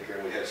apprentice speaker,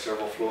 and we had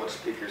several fluent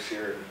speakers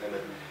here and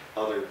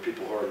other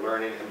people who are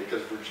learning, and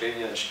because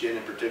Virginia and Skin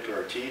in particular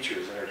are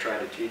teachers and are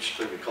trying to teach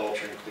Tlingit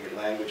culture and Tlingit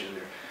language in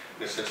there,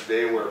 and since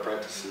they were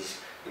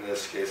apprentices in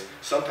this case,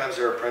 sometimes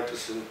they're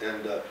apprentice and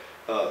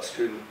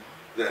student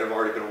that have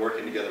already been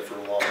working together for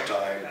a long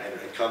time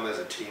and come as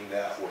a team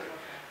that way.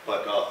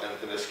 But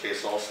in this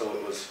case also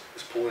it's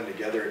pulling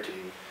together a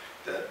team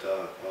that,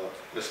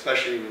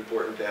 especially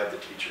important to have the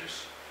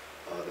teachers,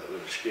 that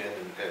live Skin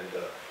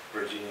and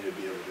Virginia to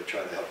be able to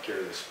try to help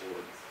carry this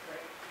forward.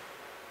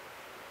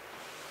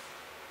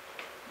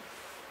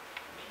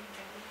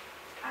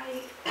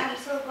 I'm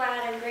so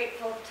glad and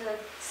grateful to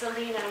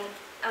Selena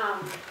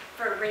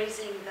for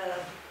raising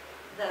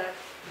the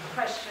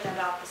question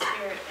about the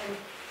spirit. And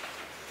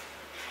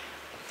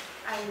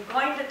I'm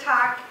going to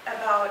talk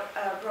about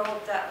a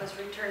robe that was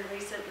returned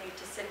recently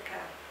to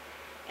Sitka.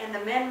 And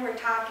the men were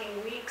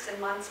talking weeks and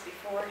months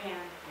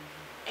beforehand.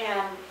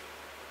 And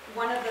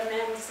one of the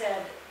men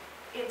said,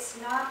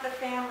 it's not the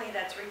family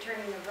that's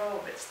returning the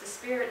robe, it's the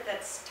spirit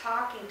that's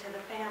talking to the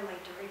family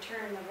to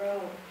return the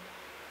robe.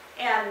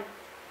 And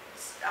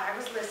I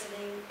was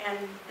listening, and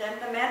then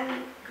the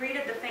men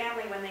greeted the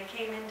family when they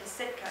came into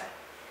Sitka.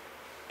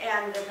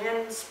 And the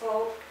men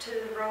spoke to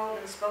the robe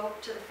and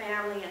spoke to the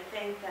family and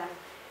thanked them.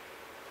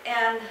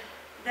 And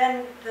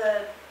then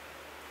the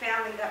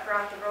family that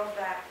brought the robe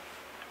back,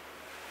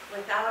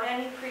 without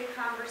any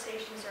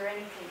pre-conversations or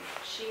anything,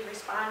 she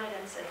responded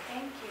and said,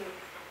 thank you.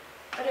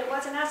 But it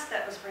wasn't us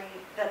that's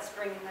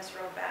bringing this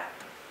robe back.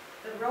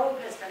 The robe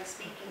has been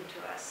speaking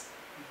to us.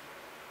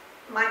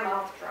 My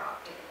mouth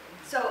dropped.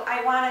 So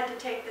I wanted to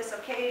take this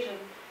occasion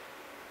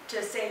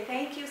to say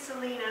thank you,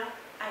 Selena.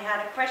 I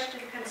had a question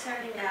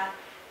concerning that,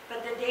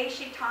 but the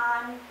Daisy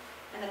Tan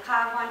and the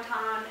Kagwan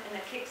Tan and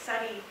the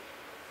Kiksadi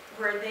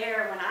were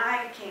there when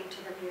I came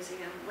to the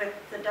museum with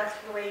the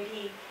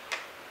Duxbuady,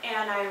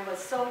 and I was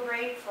so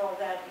grateful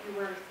that you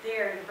were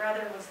there. Your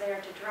brother was there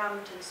to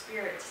drum to the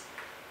spirits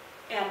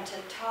and to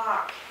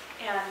talk.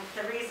 And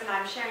the reason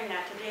I'm sharing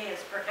that today is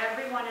for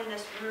everyone in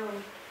this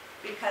room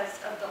because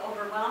of the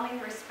overwhelming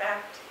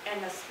respect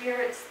and the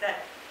spirits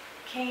that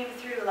came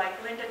through.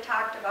 Like Linda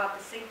talked about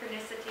the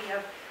synchronicity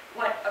of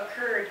what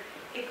occurred.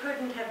 It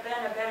couldn't have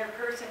been a better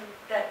person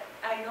that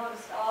I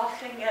noticed all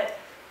Tlingit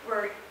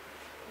were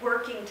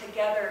working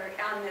together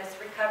on this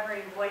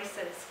Recovering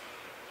Voices.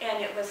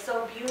 And it was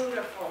so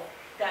beautiful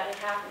that it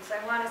happened. So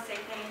I want to say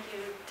thank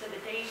you to the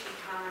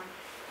Deishikan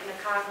and the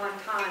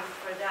Kagwantan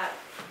for that,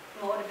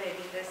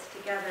 motivating this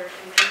together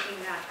and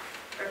making that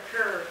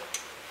occur.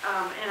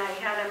 And I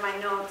had in my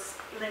notes,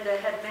 Linda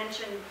had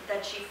mentioned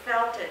that she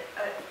felt it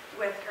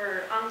with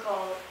her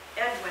uncle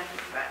Edwin,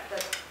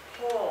 the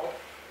pole,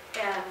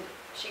 and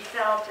she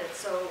felt it.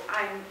 So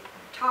I'm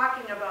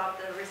talking about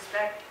the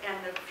respect and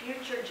the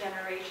future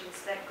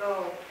generations that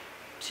go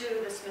to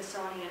the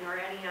Smithsonian or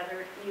any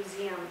other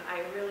museum.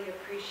 I really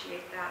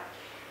appreciate that.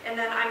 And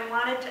then I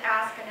wanted to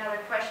ask another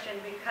question,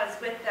 because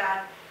with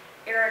that,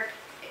 Eric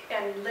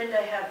and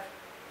Linda have,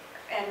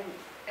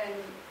 and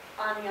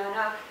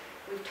Anya,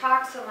 we've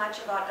talked so much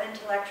about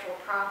intellectual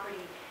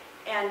property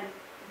and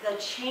the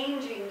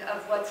changing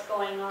of what's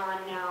going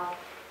on now,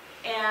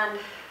 and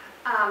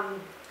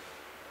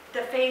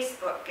the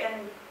Facebook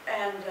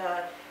and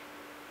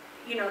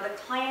you know, the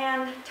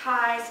clan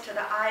ties to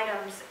the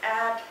items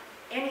at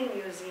any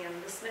museum,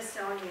 the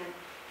Smithsonian.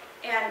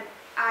 And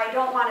I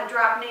don't want to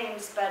drop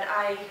names, but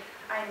I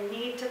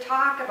need to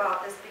talk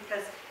about this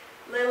because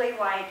Lily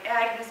White,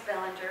 Agnes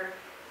Bellinger,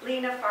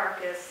 Lena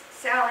Farkas,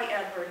 Sally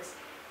Edwards,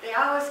 they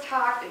always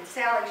talked, and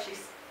Sally,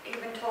 she's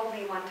even told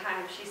me one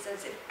time, she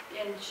says,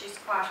 and she's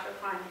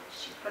Quashquequan,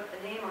 she put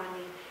the name on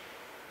me,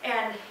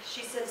 and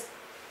she says,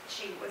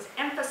 she was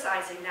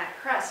emphasizing that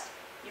crest.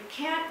 You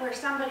can't wear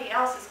somebody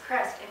else's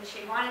crest, and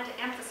she wanted to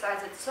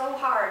emphasize it so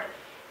hard.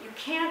 You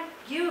can't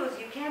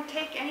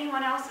take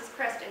anyone else's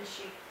crest, and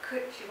she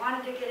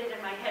wanted to get it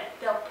in my head.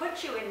 They'll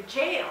put you in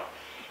jail.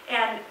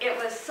 And it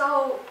was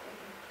so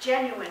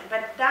genuine,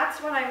 but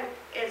that's what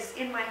is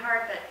in my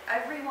heart, that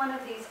every one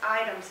of these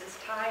items is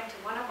tied to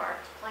one of our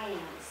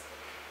clans,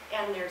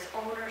 and there's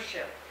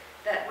ownership.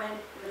 That when,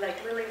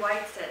 like Lily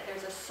White said,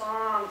 there's a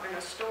song and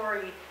a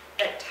story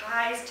that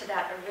ties to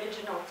that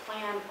original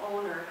clan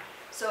owner.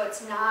 So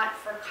it's not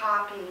for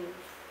copying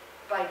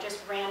by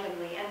just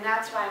randomly. And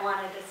that's why I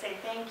wanted to say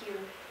thank you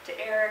to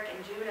Eric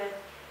and Judith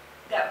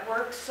that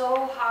worked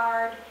so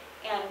hard,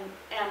 and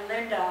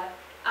Linda,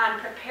 on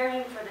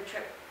preparing for the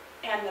trip,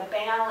 and the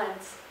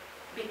balance,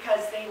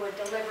 because they were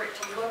deliberate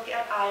to look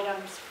at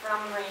items from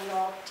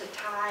Raynald to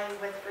tie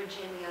with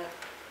Virginia,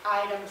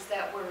 items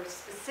that were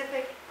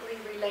specifically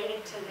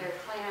related to their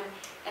clan.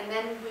 And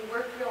then we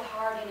worked real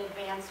hard in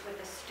advance with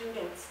the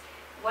students.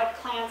 What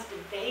clans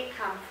did they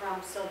come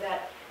from, so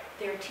that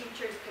their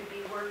teachers could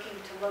be working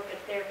to look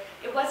at their,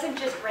 it wasn't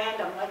just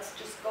random, let's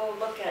just go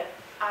look at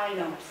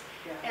items.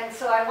 Yeah. And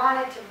so I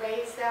wanted to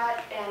raise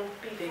that, and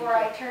before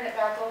I turn it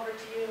back over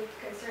to you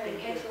concerning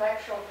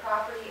intellectual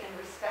property and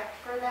respect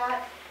for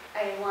that,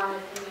 I wanted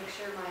to make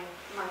sure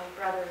my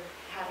brother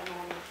had a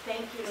moment.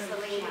 Thank you,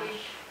 Selena.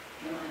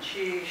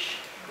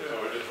 Sheesh. Yeah,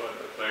 we just want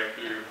to thank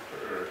you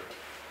for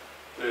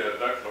the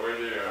Dutch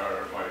lady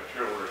are my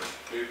children's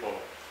people,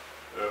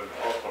 and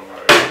also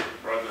my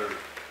brother's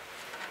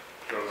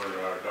children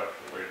are Dutch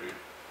lady.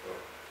 So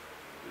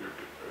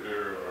you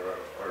are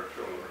our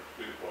children's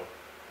people.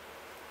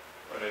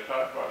 When they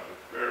talk about the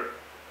spirit,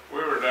 we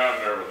were down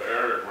there with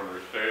Eric when we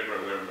stayed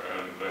with him,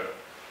 and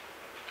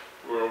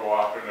we were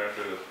walking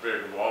into this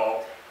big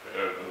wall,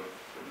 and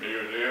the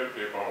museum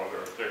people, there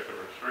were 6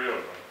 or 3 of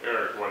them.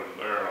 Eric wasn't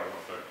there, I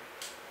don't think.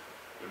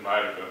 It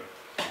might have been.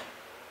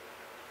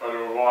 But we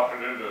were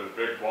walking into the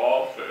big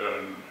wall,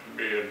 and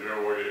me and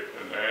Joey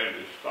and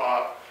Andy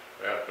stopped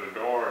at the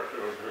door as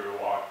soon as we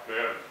walked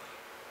in.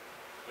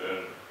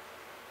 And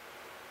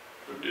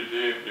the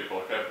museum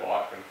people kept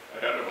walking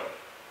ahead of us.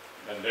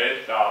 And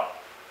they stopped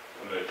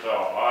when they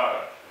saw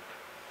us.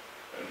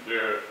 And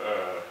there's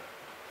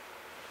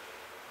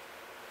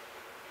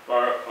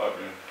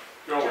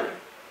Joey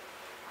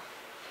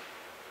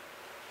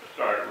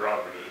started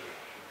rubbing his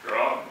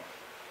drum.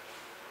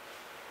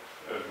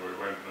 As we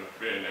went,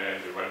 me and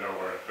Andy went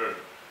over and stood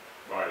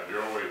by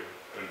Joey,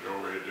 and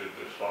Joey did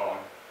the song.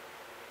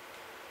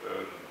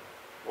 And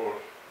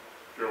both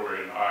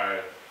Joey and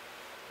I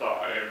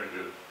saw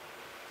images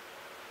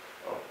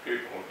of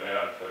people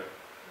dancing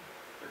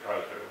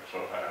because they were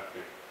so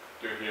happy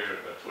to hear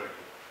the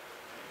Tlingit.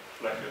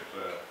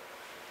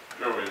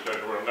 Joey said,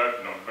 we're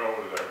letting them know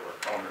that we're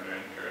coming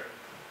in here,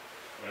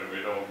 and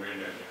we don't mean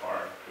any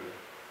harm to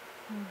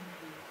them.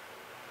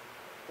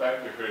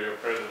 Thank you for your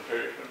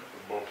presentation,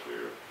 for both of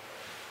you.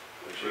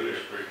 We really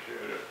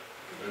appreciate it.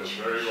 It was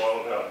very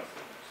well done.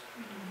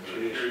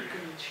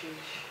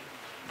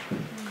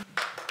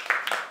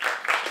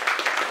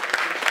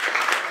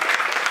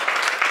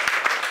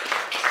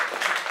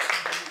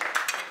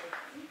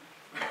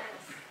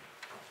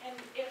 And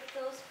if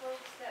those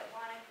folks that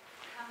want to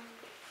come,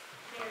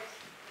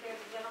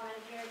 there's a gentleman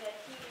here that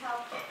he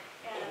helped,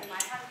 and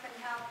my husband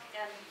helped,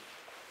 and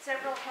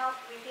several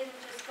helped. We didn't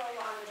just go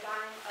on the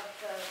dime of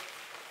the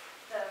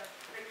the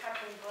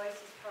Recovering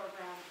Voices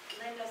program.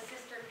 Linda's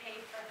sister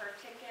paid for her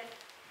ticket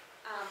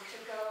to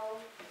go,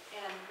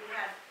 and we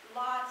had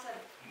lots of,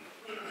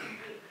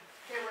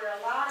 there were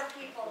a lot of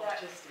people that,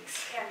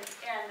 Logistics.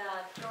 and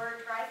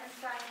George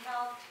Reifenstein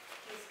helped,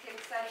 he's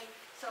kick-setting.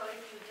 So if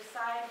you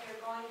decide you're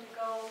going to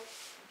go,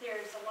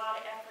 there's a lot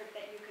of effort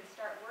that you can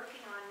start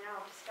working on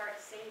now to start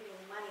saving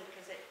money,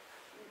 because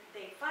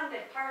they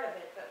funded part of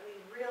it, but we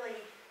really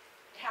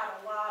had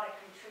a lot of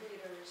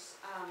contributors,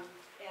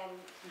 and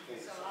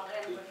so I'll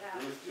end with that.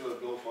 Did Ruth do a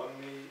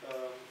GoFundMe,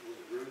 was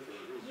it Ruth or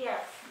Ruth?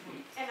 Yes,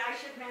 and I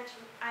should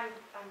mention, I'm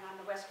on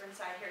the western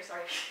side here,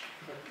 sorry.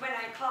 When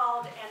I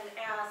called and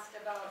asked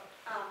about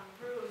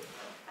Ruth,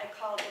 I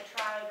called the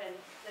tribe, and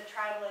the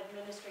tribal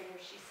administrator,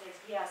 she says,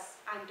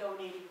 yes, I'm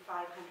donating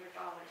 $500.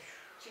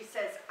 She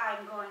says,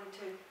 I'm going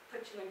to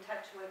put you in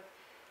touch with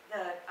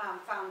the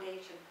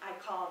foundation. I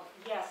called,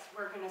 yes,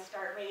 we're going to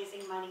start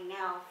raising money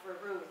now for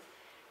Ruth.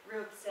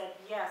 Ruth said,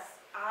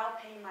 yes, I'll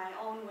pay my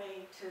own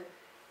way to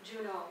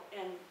Juneau,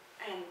 and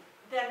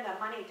then the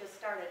money just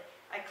started.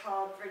 I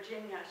called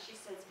Virginia. She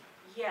says,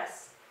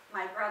 yes,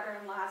 my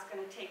brother-in-law is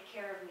going to take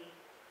care of me.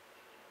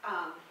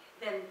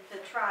 Then the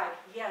tribe,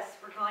 yes,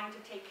 we're going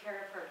to take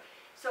care of her.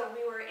 So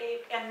we were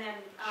able, and then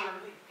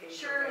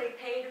Shirley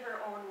paid her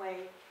own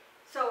way.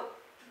 So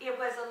it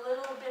was a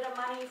little bit of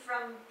money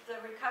from the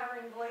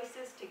Recovering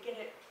Voices to get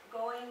it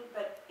going,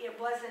 but it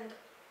wasn't.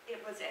 It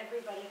was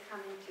everybody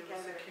coming It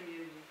was together. a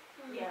community.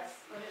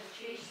 Yes. What does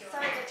she show?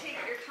 Sorry to take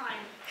your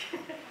time.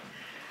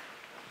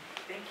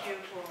 Thank you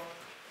for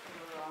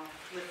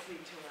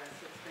listening to us.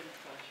 It's been a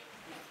pleasure.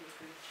 Thank you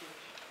for the chief.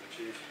 The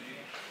chief.